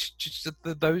 which just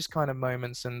those kind of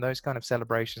moments and those kind of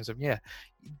celebrations of,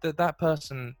 that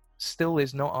person still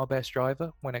is not our best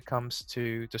driver when it comes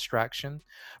to distraction,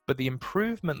 but the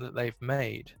improvement that they've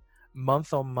made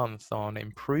month on month on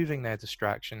improving their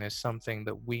distraction is something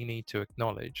that we need to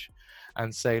acknowledge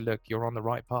and say, look, you're on the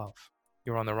right path.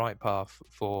 You're on the right path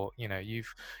for,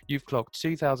 you've clocked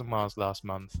 2,000 miles last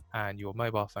month, and your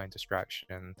mobile phone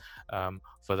distraction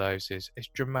for those is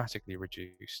dramatically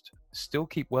reduced. Still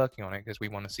keep working on it because we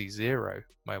want to see zero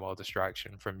mobile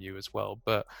distraction from you as well.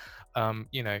 But,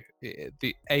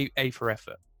 the A for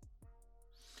effort.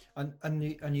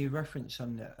 And you referenced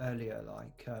on it earlier,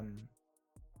 like,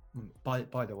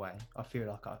 by the way, I feel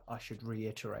like I should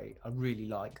reiterate, I really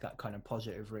like that kind of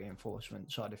positive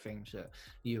reinforcement side of things that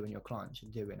you and your clients are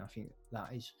doing. I think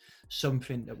that is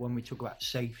something that when we talk about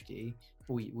safety,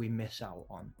 we miss out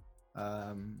on.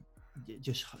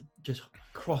 Just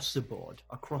across the board,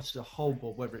 across the whole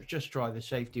board, whether it's just driver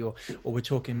safety or we're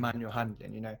talking manual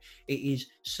handling, it is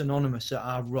synonymous that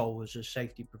our role as a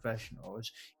safety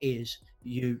professionals is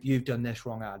you've done this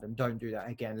wrong, Adam, don't do that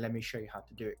again, let me show you how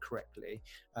to do it correctly.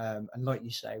 And like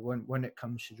you say, when it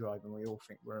comes to driving, we all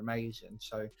think we're amazing.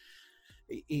 So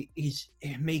it is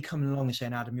me coming along and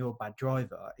saying, Adam, you're a bad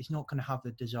driver, it's not going to have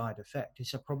the desired effect.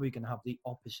 It's probably going to have the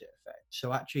opposite effect.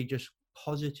 So actually just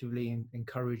positively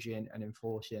encouraging and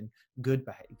enforcing good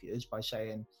behaviors by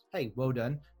saying, hey, well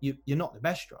done, you're not the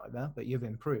best driver, but you've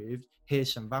improved,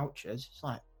 here's some vouchers. It's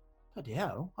like, bloody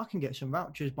hell, I can get some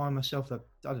vouchers, buy myself a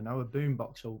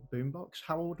boombox.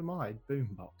 How old am I?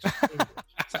 Boombox.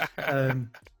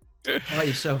 Buy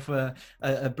yourself a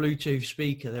Bluetooth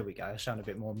speaker. There we go. I sound a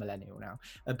bit more millennial now.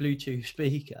 A Bluetooth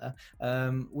speaker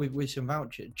with some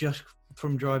vouchers just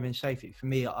from driving safety. For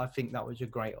me, I think that was a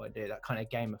great idea. That kind of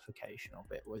gamification of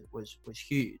it was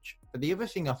huge. But the other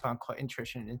thing I found quite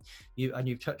interesting, and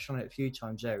you've touched on it a few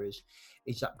times there, is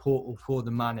that portal for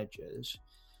the managers,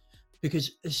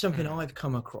 because it's something I've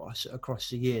come across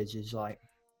the years is like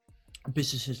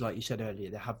businesses, like you said earlier,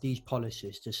 they have these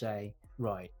policies to say,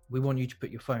 right, we want you to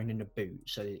put your phone in a boot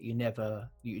so that you never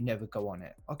go on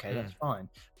it. Okay, that's fine.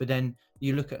 But then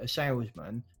you look at a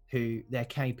salesman who their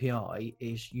KPI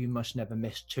is you must never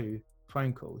miss 2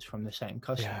 phone calls from the same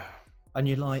customer. And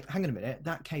you're like, hang on a minute,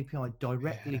 that KPI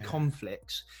directly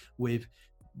conflicts with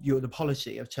the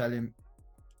policy of telling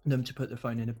them to put the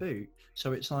phone in a boot.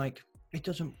 So it's like, it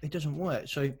doesn't work.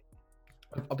 So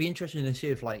I'll be interested to see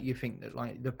if you think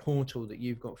that the portal that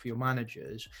you've got for your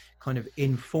managers kind of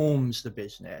informs the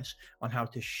business on how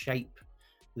to shape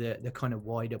the kind of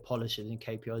wider policies and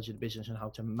KPIs of the business and how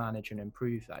to manage and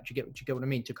improve that. Do you get what I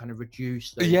mean? To kind of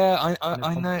reduce those. Yeah, kind of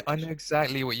I know conflicts.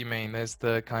 exactly what you mean. There's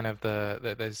the kind of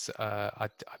there's I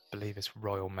believe it's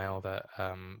Royal Mail that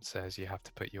says you have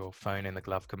to put your phone in the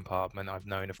glove compartment. I've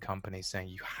known of companies saying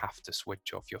you have to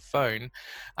switch off your phone,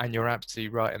 and you're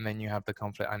absolutely right. And then you have the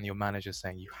conflict, and your manager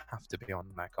saying you have to be on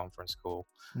that conference call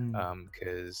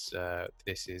because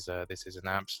this is an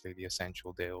absolutely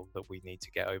essential deal that we need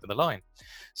to get over the line.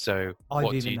 So I've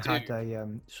what do even you do? had a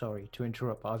sorry to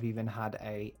interrupt. I've even had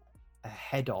a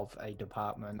head of a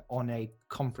department on a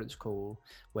conference call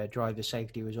where driver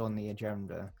safety was on the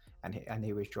agenda, and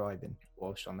he was driving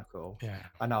whilst on the call. Yeah.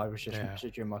 And I was just Yeah.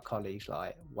 messaging my colleagues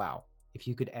like, "Wow, if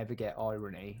you could ever get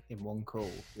irony in one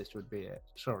call, this would be it."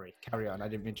 Sorry, carry on. I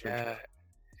didn't mean to interrupt.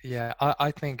 Yeah,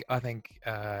 I think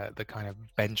the kind of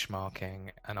benchmarking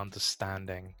and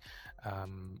understanding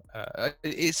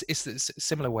it's a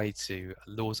similar way to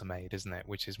laws are made, isn't it?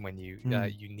 Which is when you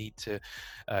you need to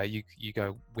you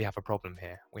go, we have a problem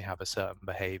here, we have a certain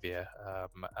behavior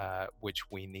which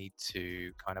we need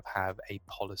to kind of have a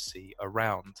policy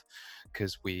around,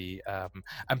 because we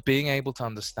and being able to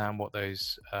understand what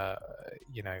those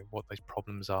what those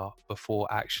problems are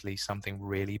before actually something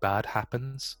really bad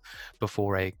happens,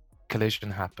 before a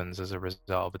collision happens as a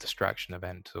result of a distraction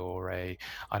event, or a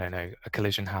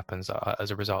collision happens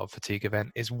as a result of fatigue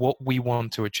event, is what we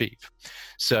want to achieve.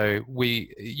 So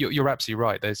you're absolutely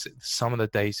right. There's some of the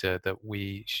data that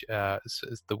we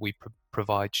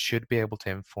provide should be able to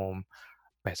inform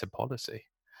better policy,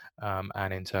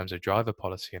 and in terms of driver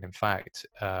policy. And in fact,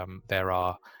 there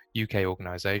are UK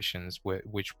organisations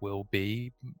which will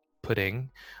be putting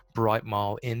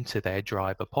Brightmile into their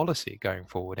driver policy going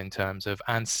forward, in terms of,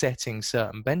 and setting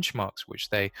certain benchmarks which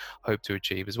they hope to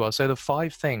achieve as well. So the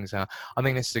 5 things, I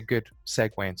think this is a good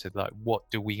segue into like, what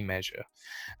do we measure,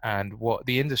 and what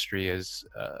the industry is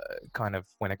kind of,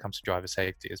 when it comes to driver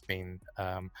safety, has been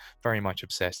very much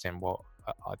obsessed in what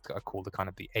I call the kind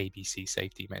of the ABC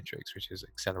safety metrics, which is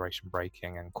acceleration,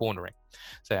 braking, and cornering.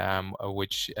 So,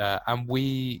 and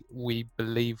we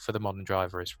believe for the modern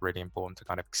driver, it's really important to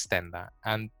kind of extend that.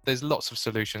 And there's lots of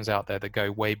solutions out there that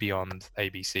go way beyond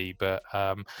ABC, but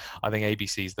I think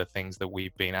ABC is the things that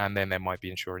we've been, and then there might be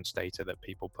insurance data that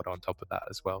people put on top of that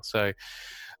as well. So,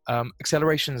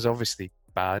 acceleration is obviously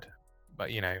bad, but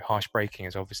harsh braking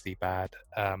is obviously bad,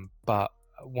 but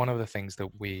one of the things that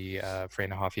we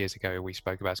 3.5 years ago we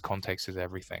spoke about is context is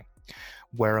everything.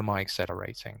 Where am I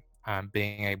accelerating? And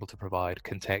being able to provide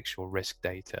contextual risk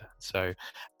data. So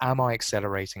am I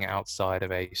accelerating outside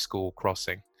of a school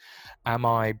crossing? Am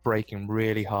I braking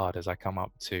really hard as I come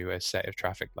up to a set of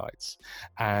traffic lights?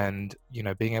 And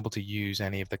being able to use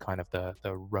any of the kind of the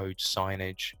road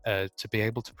signage to be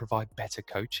able to provide better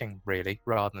coaching, really,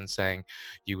 rather than saying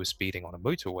you were speeding on a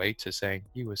motorway to saying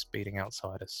you were speeding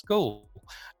outside a school.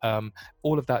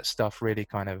 All of that stuff really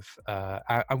kind of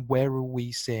and where are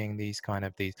we seeing these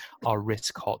our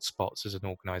risk hotspots as an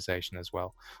organization as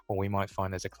well? Well, we might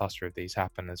find there's a cluster of these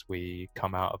happen as we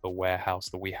come out of a warehouse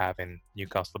that we have in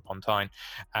Newcastle upon Tyne,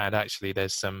 and actually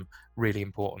there's some really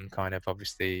important kind of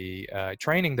obviously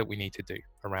training that we need to do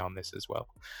around this as well.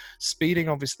 Speeding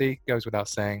obviously goes without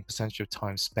saying, percentage of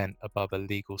time spent above a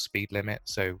legal speed limit,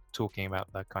 so talking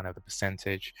about the kind of the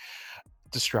percentage.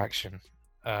 Distraction,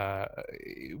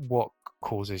 what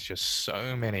causes just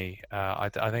so many I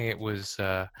think it was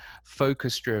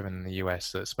Focus Driven in the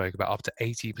US that spoke about up to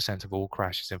 80% of all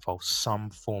crashes involve some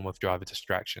form of driver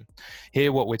distraction.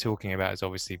 Here what we're talking about is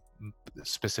obviously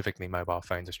specifically mobile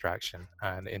phone distraction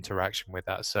and interaction with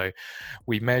that. So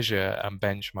we measure and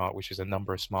benchmark, which is a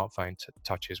number of smartphone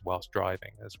touches whilst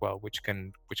driving as well, which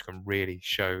can really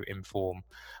inform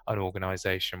an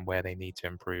organization where they need to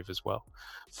improve as well.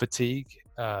 Fatigue,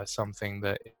 something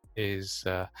that is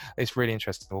it's really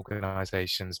interesting.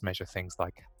 Organizations measure things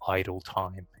like idle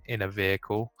time in a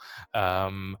vehicle,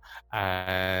 and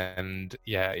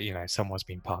someone's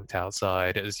been parked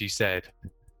outside, as you said,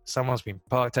 someone's been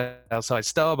parked outside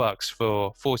Starbucks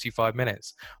for 45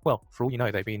 minutes. Well, for all you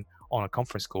know, they've been on a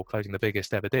conference call closing the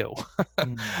biggest ever deal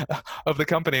of the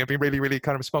company, and been really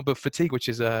kind of responsible. Fatigue, which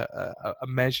is a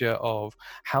measure of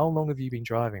how long have you been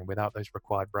driving without those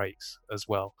required breaks as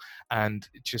well. And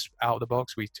just out of the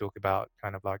box, we talk about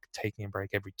kind of like taking a break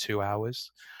every 2 hours,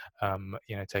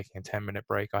 taking a 10-minute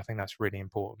break. I think that's really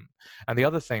important. And the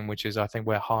other thing, which is I think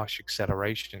where harsh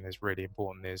acceleration is really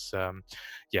important, is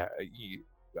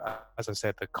as I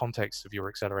said, the context of your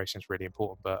acceleration is really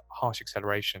important, but harsh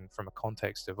acceleration from a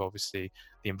context of obviously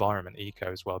the environment,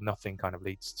 eco as well, nothing kind of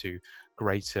leads to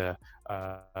greater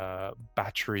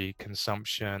battery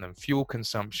consumption and fuel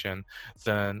consumption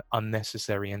than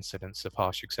unnecessary incidents of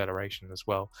harsh acceleration as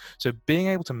well. So being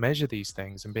able to measure these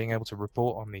things and being able to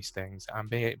report on these things and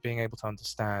being able to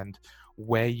understand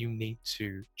where you need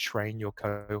to train your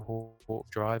cohort of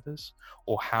drivers,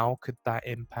 or how could that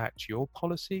impact your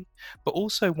policy. But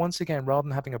also, once again, rather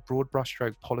than having a broad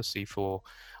brushstroke policy for,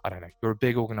 I don't know, you're a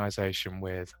big organization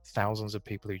with thousands of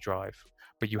people who drive,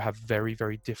 but you have very,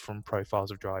 very different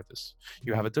profiles of drivers.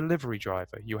 You have a delivery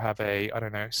driver, you have a, I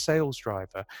don't know, sales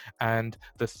driver, and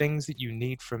the things that you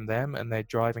need from them and their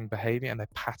driving behavior and their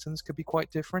patterns could be quite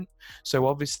different. So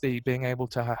obviously being able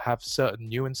to have certain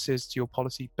nuances to your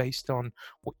policy based on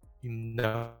what you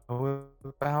know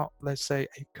about, let's say,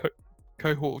 a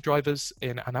cohort of drivers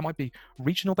in, and that might be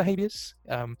regional behaviors.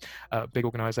 A big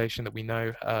organization that we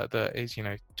know that is,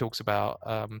 talks about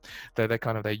their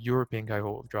kind of their European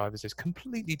cohort of drivers is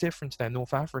completely different to their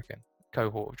North African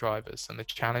cohort of drivers and the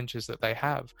challenges that they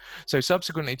have. So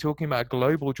subsequently, talking about a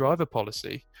global driver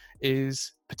policy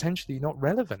is potentially not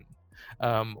relevant.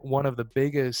 One of the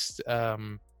biggest,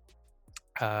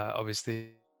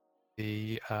 obviously,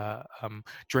 the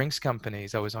drinks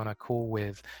companies, I was on a call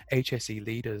with HSE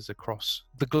leaders across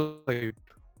the globe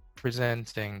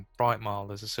presenting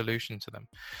Brightmile as a solution to them.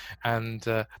 And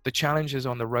the challenges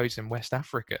on the roads in West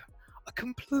Africa are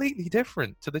completely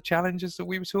different to the challenges that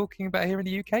we were talking about here in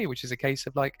the UK, which is a case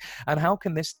of like, and how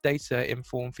can this data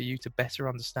inform for you to better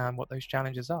understand what those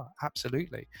challenges are?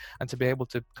 Absolutely. And to be able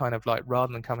to kind of like,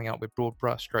 rather than coming out with broad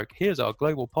brushstroke, here's our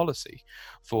global policy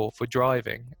for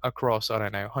driving across, I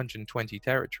don't know, 120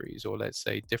 territories, or let's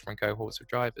say different cohorts of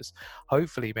drivers,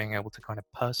 hopefully being able to kind of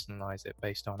personalize it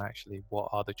based on actually what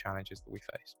are the challenges that we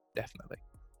face. Definitely.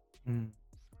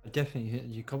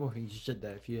 Definitely, a couple of things you said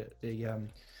there. If you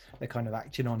they're kind of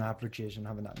acting on averages and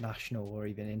having that national or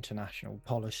even international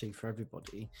policy for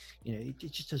everybody, it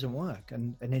just doesn't work.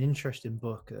 And an interesting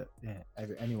book that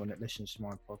anyone that listens to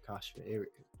my podcast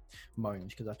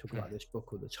moans because I talk about this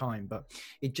book all the time, but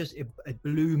it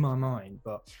blew my mind.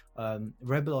 But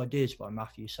Rebel Ideas by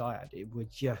Matthew Syed, it was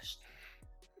just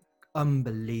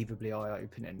unbelievably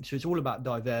eye-opening. So it's all about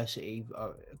diversity,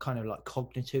 kind of like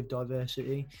cognitive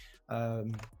diversity,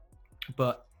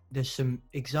 but there's some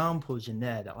examples in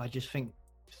there that I just think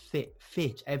fit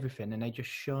everything, and they just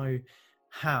show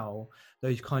how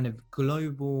those kind of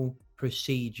global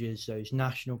procedures, those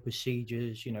national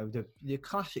procedures, the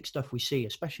classic stuff we see,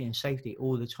 especially in safety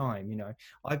all the time.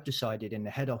 I've decided in the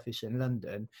head office in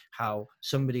London how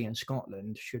somebody in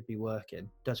Scotland should be working.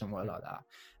 Doesn't work like that.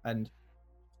 And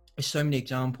there's so many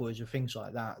examples of things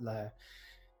like that. There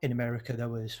in America, there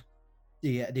was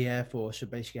the Air Force are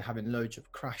basically having loads of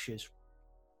crashes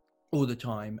all the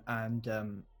time,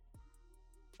 and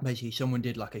basically someone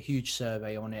did like a huge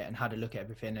survey on it and had a look at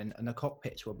everything, and the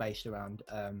cockpits were based around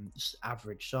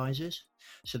average sizes.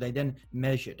 So they then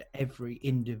measured every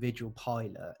individual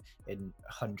pilot in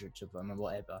hundreds of them or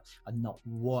whatever, and not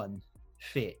one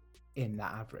fit in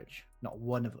that average, not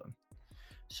one of them.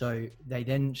 So they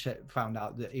then found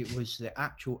out that it was the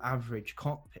actual average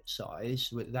cockpit size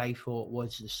that they thought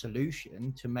was the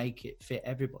solution to make it fit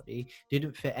everybody,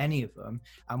 didn't fit any of them,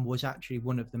 and was actually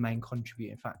one of the main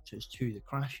contributing factors to the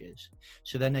crashes.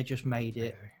 So then they just made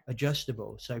it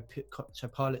adjustable, so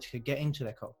pilots could get into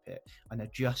their cockpit and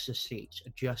adjust the seats,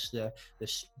 adjust the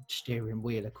steering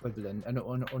wheel equivalent, and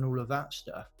on all of that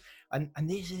stuff. And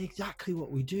this is exactly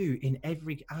what we do in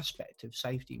every aspect of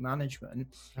safety management,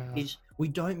 is we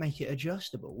don't make it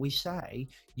adjustable. We say,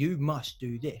 you must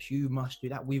do this, you must do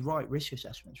that. We write risk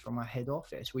assessments from our head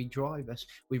office. We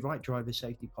write driver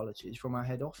safety policies from our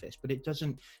head office, but it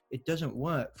doesn't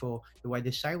work for the way the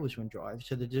salesman drives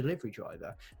to the delivery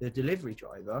driver. The delivery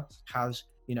driver has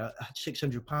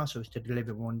 600 parcels to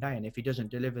deliver in one day, and if he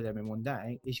doesn't deliver them in one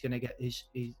day, he's going to get his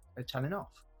telling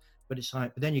off. But it's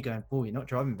like, but then you're going, boy, you're not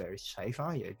driving very safe,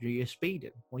 are you? You're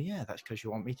speeding. Well, yeah, that's because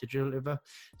you want me to deliver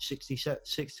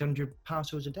 600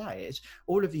 parcels a day. It's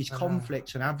all of these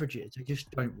conflicts and averages, they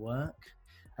just don't work.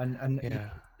 And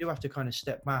you have to kind of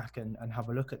step back and have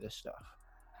a look at this stuff.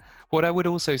 What I would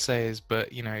also say is, but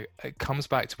it comes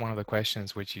back to one of the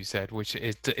questions which you said, which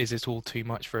is it all too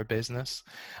much for a business?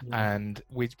 Yeah. And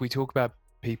we talk about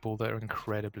people that are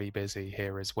incredibly busy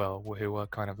here as well, who are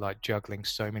kind of like juggling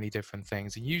so many different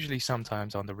things, and usually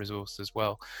sometimes under resourced as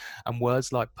well. And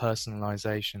words like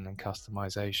personalization and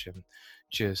customization,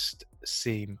 just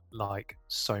seem like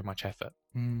so much effort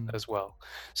as well.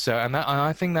 So, and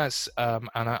I think that's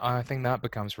I think that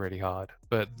becomes really hard.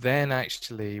 But then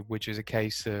actually, which is a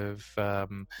case of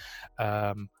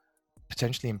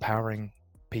potentially empowering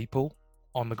people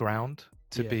on the ground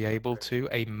to be able to,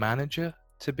 a manager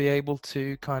to be able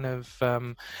to kind of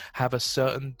have a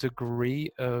certain degree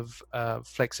of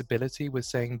flexibility with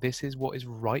saying this is what is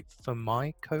right for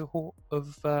my cohort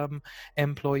of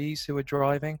employees who are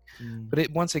driving. But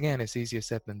once again, it's easier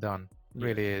said than done.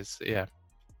 Really is. Yeah.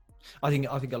 I think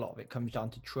a lot of it comes down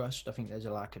to trust. I think there's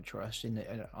a lack of trust in it.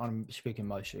 And I'm speaking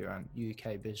mostly around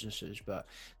UK businesses, but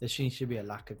there seems to be a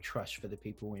lack of trust for the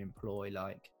people we employ.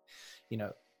 Like, you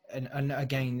know, and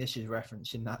again, this is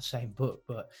referenced in that same book,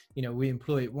 but you know, we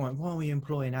employ, why are we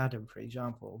employing Adam, for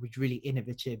example? He's really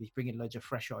innovative. He's bringing loads of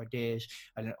fresh ideas,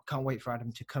 and I can't wait for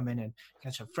Adam to come in and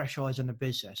get some fresh eyes on the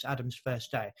business. Adam's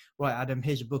first day. Right, Adam,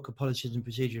 here's a book of policies and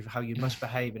procedures for how you must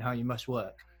behave and how you must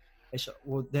work. It's,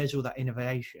 well, there's all that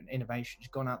innovation's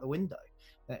gone out the window.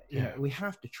 You know, we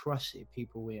have to trust the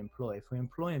people we employ. If we're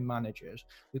employing managers,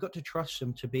 we've got to trust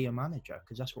them to be a manager,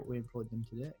 because that's what we employed them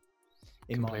to do,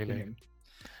 in my opinion.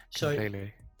 So,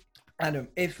 Adam,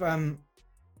 if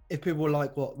people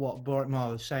like what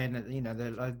Brightmile was saying, that, you know, they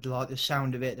like the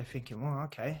sound of it, they're thinking, well,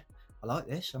 okay, I like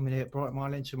this. I'm going to get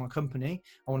Brightmile into my company.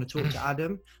 I want to talk to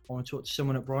Adam. I want to talk to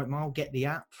someone at Brightmile. Get the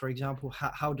app, for example.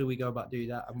 How do we go about doing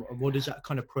that? And what does that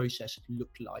kind of process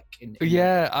look like?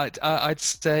 I'd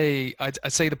say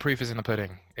the proof is in the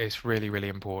pudding. It's really, really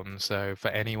important. So for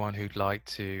anyone who'd like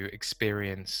to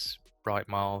experience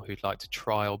Brightmile, who'd like to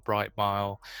trial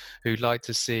Brightmile, who'd like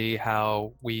to see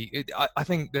how I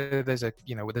think there's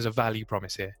a value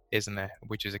promise here, isn't there?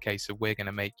 Which is a case of, we're going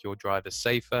to make your drivers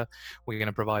safer. We're going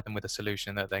to provide them with a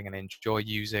solution that they're going to enjoy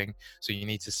using. So you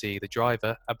need to see the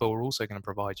driver, but we're also going to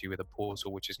provide you with a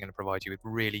portal which is going to provide you with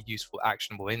really useful,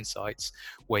 actionable insights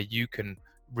where you can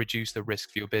reduce the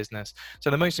risk for your business. So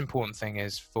the most important thing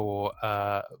is for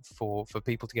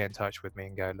people to get in touch with me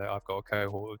and go, look, I've got a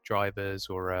cohort of drivers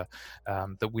or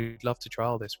that we'd love to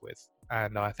trial this with.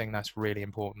 And I think that's really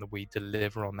important, that we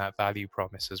deliver on that value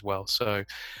promise as well. So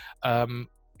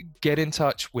get in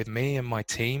touch with me and my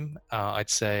team. I'd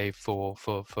say for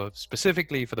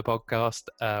specifically for the podcast,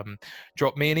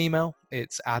 drop me an email.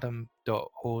 It's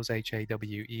adam.hawes,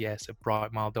 HAWES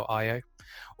 @brightmile.io,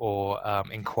 or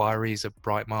inquiries at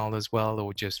Brightmile as well,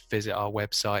 or just visit our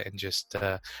website and just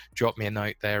drop me a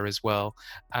note there as well.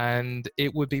 And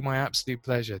it would be my absolute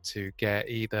pleasure to get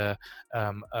either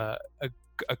a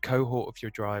cohort of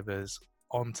your drivers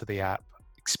onto the app,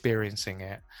 experiencing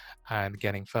it and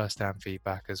getting first-hand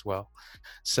feedback as well.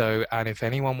 So, and if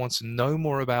anyone wants to know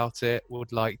more about it,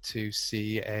 would like to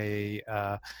see a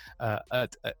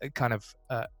kind of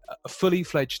a fully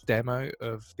fledged demo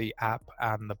of the app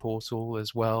and the portal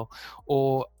as well,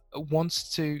 or wants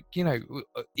to, you know,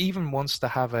 even wants to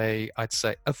have I'd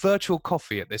say a virtual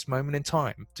coffee at this moment in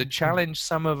time to challenge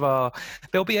some of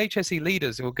there'll be HSE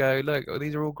leaders who will go, look,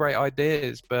 these are all great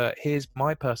ideas, but here's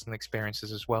my personal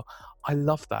experiences as well. I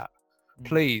love that.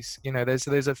 Please, you know,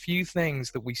 there's a few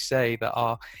things that we say that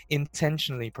are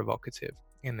intentionally provocative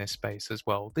in this space as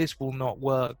well. This will not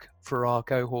work for our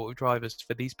cohort of drivers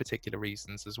for these particular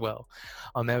reasons as well.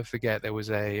 I'll never forget, there was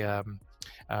a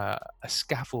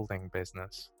scaffolding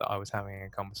business that I was having a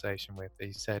conversation with.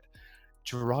 He said,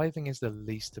 driving is the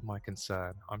least of my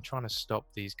concern. I'm trying to stop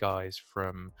these guys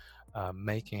from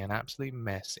making an absolute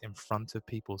mess in front of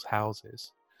people's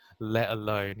houses, let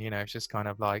alone, you know, it's just kind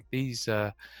of like these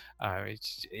it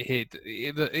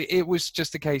was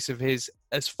just a case of his,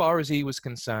 as far as he was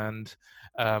concerned,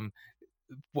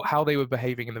 how they were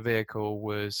behaving in the vehicle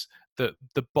was the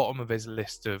bottom of his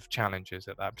list of challenges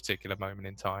at that particular moment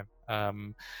in time.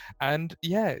 And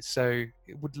yeah, so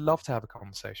would love to have a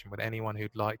conversation with anyone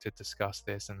who'd like to discuss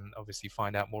this and obviously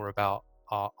find out more about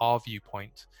our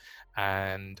viewpoint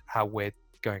and how we're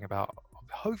going about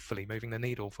hopefully moving the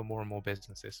needle for more and more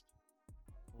businesses.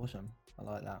 Awesome. I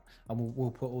like that. And we'll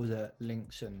put all the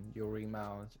links and your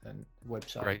emails and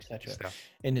website, etc.,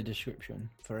 in the description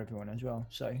for everyone as well.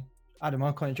 So, Adam,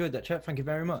 I quite enjoyed that chat. Thank you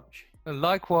very much.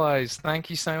 Likewise. Thank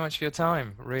you so much for your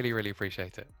time. Really, really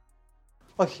appreciate it.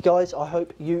 Okay, guys, I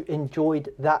hope you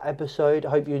enjoyed that episode. I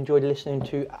hope you enjoyed listening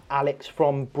to Alex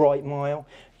from Brightmile.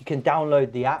 You can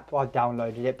download the app. I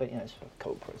downloaded it, but you know, it's for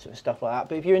corporates and stuff like that.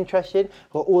 But if you're interested,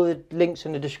 I've got all the links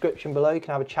in the description below. You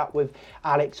can have a chat with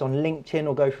Alex on LinkedIn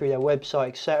or go through their website,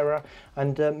 etc.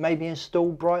 And maybe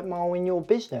install Brightmile in your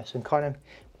business and kind of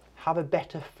have a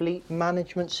better fleet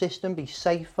management system, be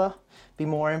safer, be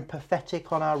more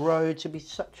empathetic on our roads. It'd be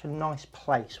such a nice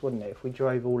place, wouldn't it, if we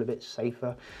drove all a bit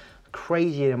safer?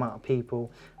 Crazy amount of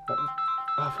people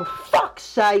Oh, for fuck's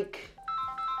sake!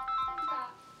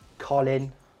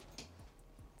 Colin.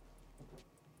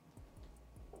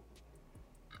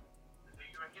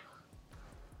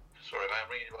 Sorry, mate, I'm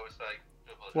ringing you by mistake.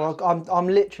 Well, I'm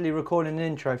literally recording an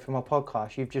intro for my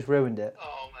podcast. You've just ruined it.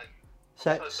 Oh, mate.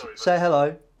 Say, I'm so sorry, say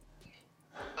hello.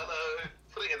 Hello.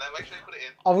 Put it in there. Make sure you put it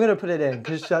in. I'm going to put it in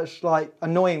because that's like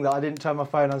annoying that I didn't turn my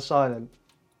phone on silent.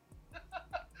 I'm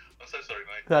so sorry,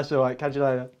 mate. That's alright. Catch you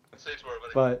later. See you tomorrow,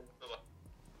 buddy. Bye. Bye-bye.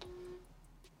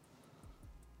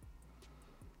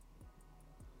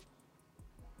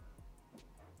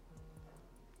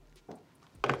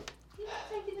 You're not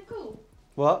taking the call?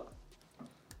 What?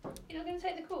 You're not going to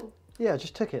take the call? Yeah, I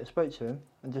just took it. I spoke to him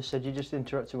and just said, you just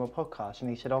interrupted my podcast. And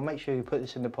he said, I'll make sure you put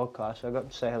this in the podcast. So I got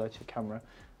to say hello to the camera.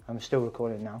 I'm still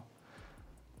recording now.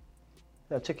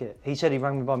 Yeah, I took it. He said he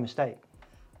rang me by mistake.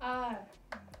 Ah.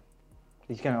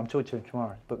 I'm talking to him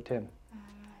tomorrow. Booked him.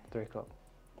 3 o'clock.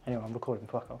 Anyway, I'm recording.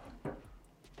 Fuck off.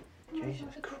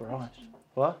 Jesus Christ.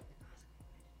 What?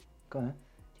 Go on then.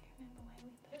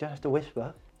 You don't have to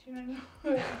whisper. Do you remember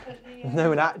where we put the... There's no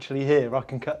one actually here. I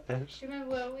can cut this. Do you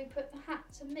remember where we put the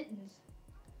hats and mittens?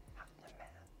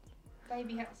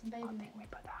 Baby hats and baby mittens. We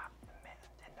put the hats and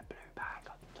mittens in the blue bag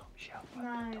on the top shelf.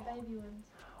 No, baby ones.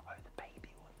 Oh, the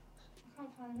baby ones. I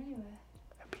can't find them anywhere.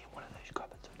 It'll be in one of those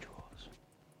cupboards or drawers.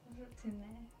 I've looked in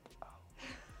there.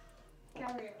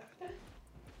 Carry on.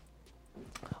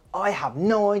 I have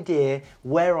no idea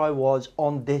where I was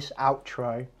on this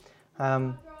outro.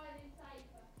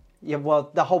 Yeah, well,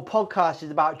 the whole podcast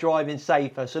is about driving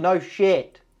safer, so no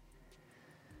shit.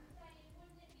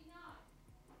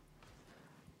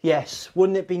 Yes,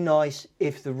 wouldn't it be nice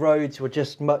if the roads were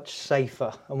just much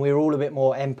safer and we were all a bit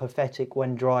more empathetic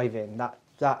when driving? That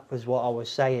was what I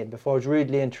was saying before I was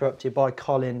rudely interrupted by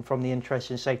Colin from the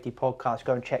Interest in Safety podcast.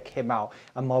 Go and check him out,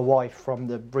 and my wife from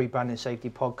the Rebranding Safety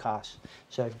podcast.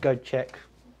 So go check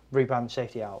Rebranding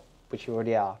Safety out, which you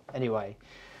already are. Anyway,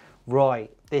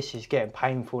 right, this is getting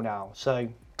painful now. So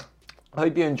I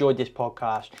hope you enjoyed this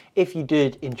podcast. If you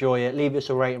did enjoy it, leave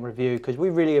us a rating review because we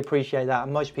really appreciate that.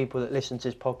 And most people that listen to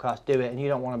this podcast do it, and you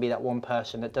don't want to be that one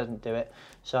person that doesn't do it.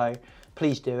 So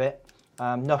please do it.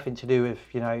 Nothing to do with,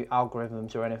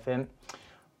 algorithms or anything.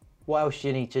 What else do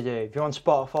you need to do? If you're on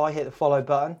Spotify, hit the follow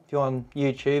button. If you're on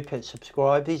YouTube, hit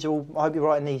subscribe. These are all, I hope you're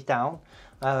writing these down.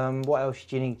 What else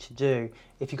do you need to do?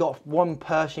 If you've got one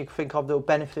person you can think of that will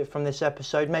benefit from this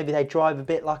episode, maybe they drive a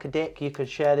bit like a dick, you could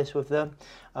share this with them.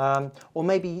 Or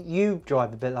maybe you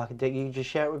drive a bit like a dick, you can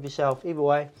just share it with yourself. Either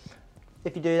way,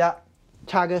 if you do that,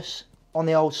 tag us on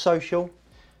the old social,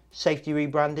 Safety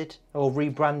Rebranded, or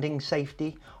Rebranding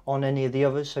Safety on any of the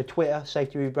others. So Twitter,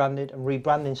 Safety Rebranded, and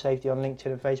Rebranding Safety on LinkedIn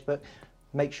and Facebook.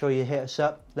 Make sure you hit us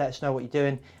up, let us know what you're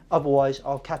doing. Otherwise,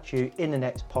 I'll catch you in the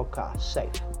next podcast. Safe.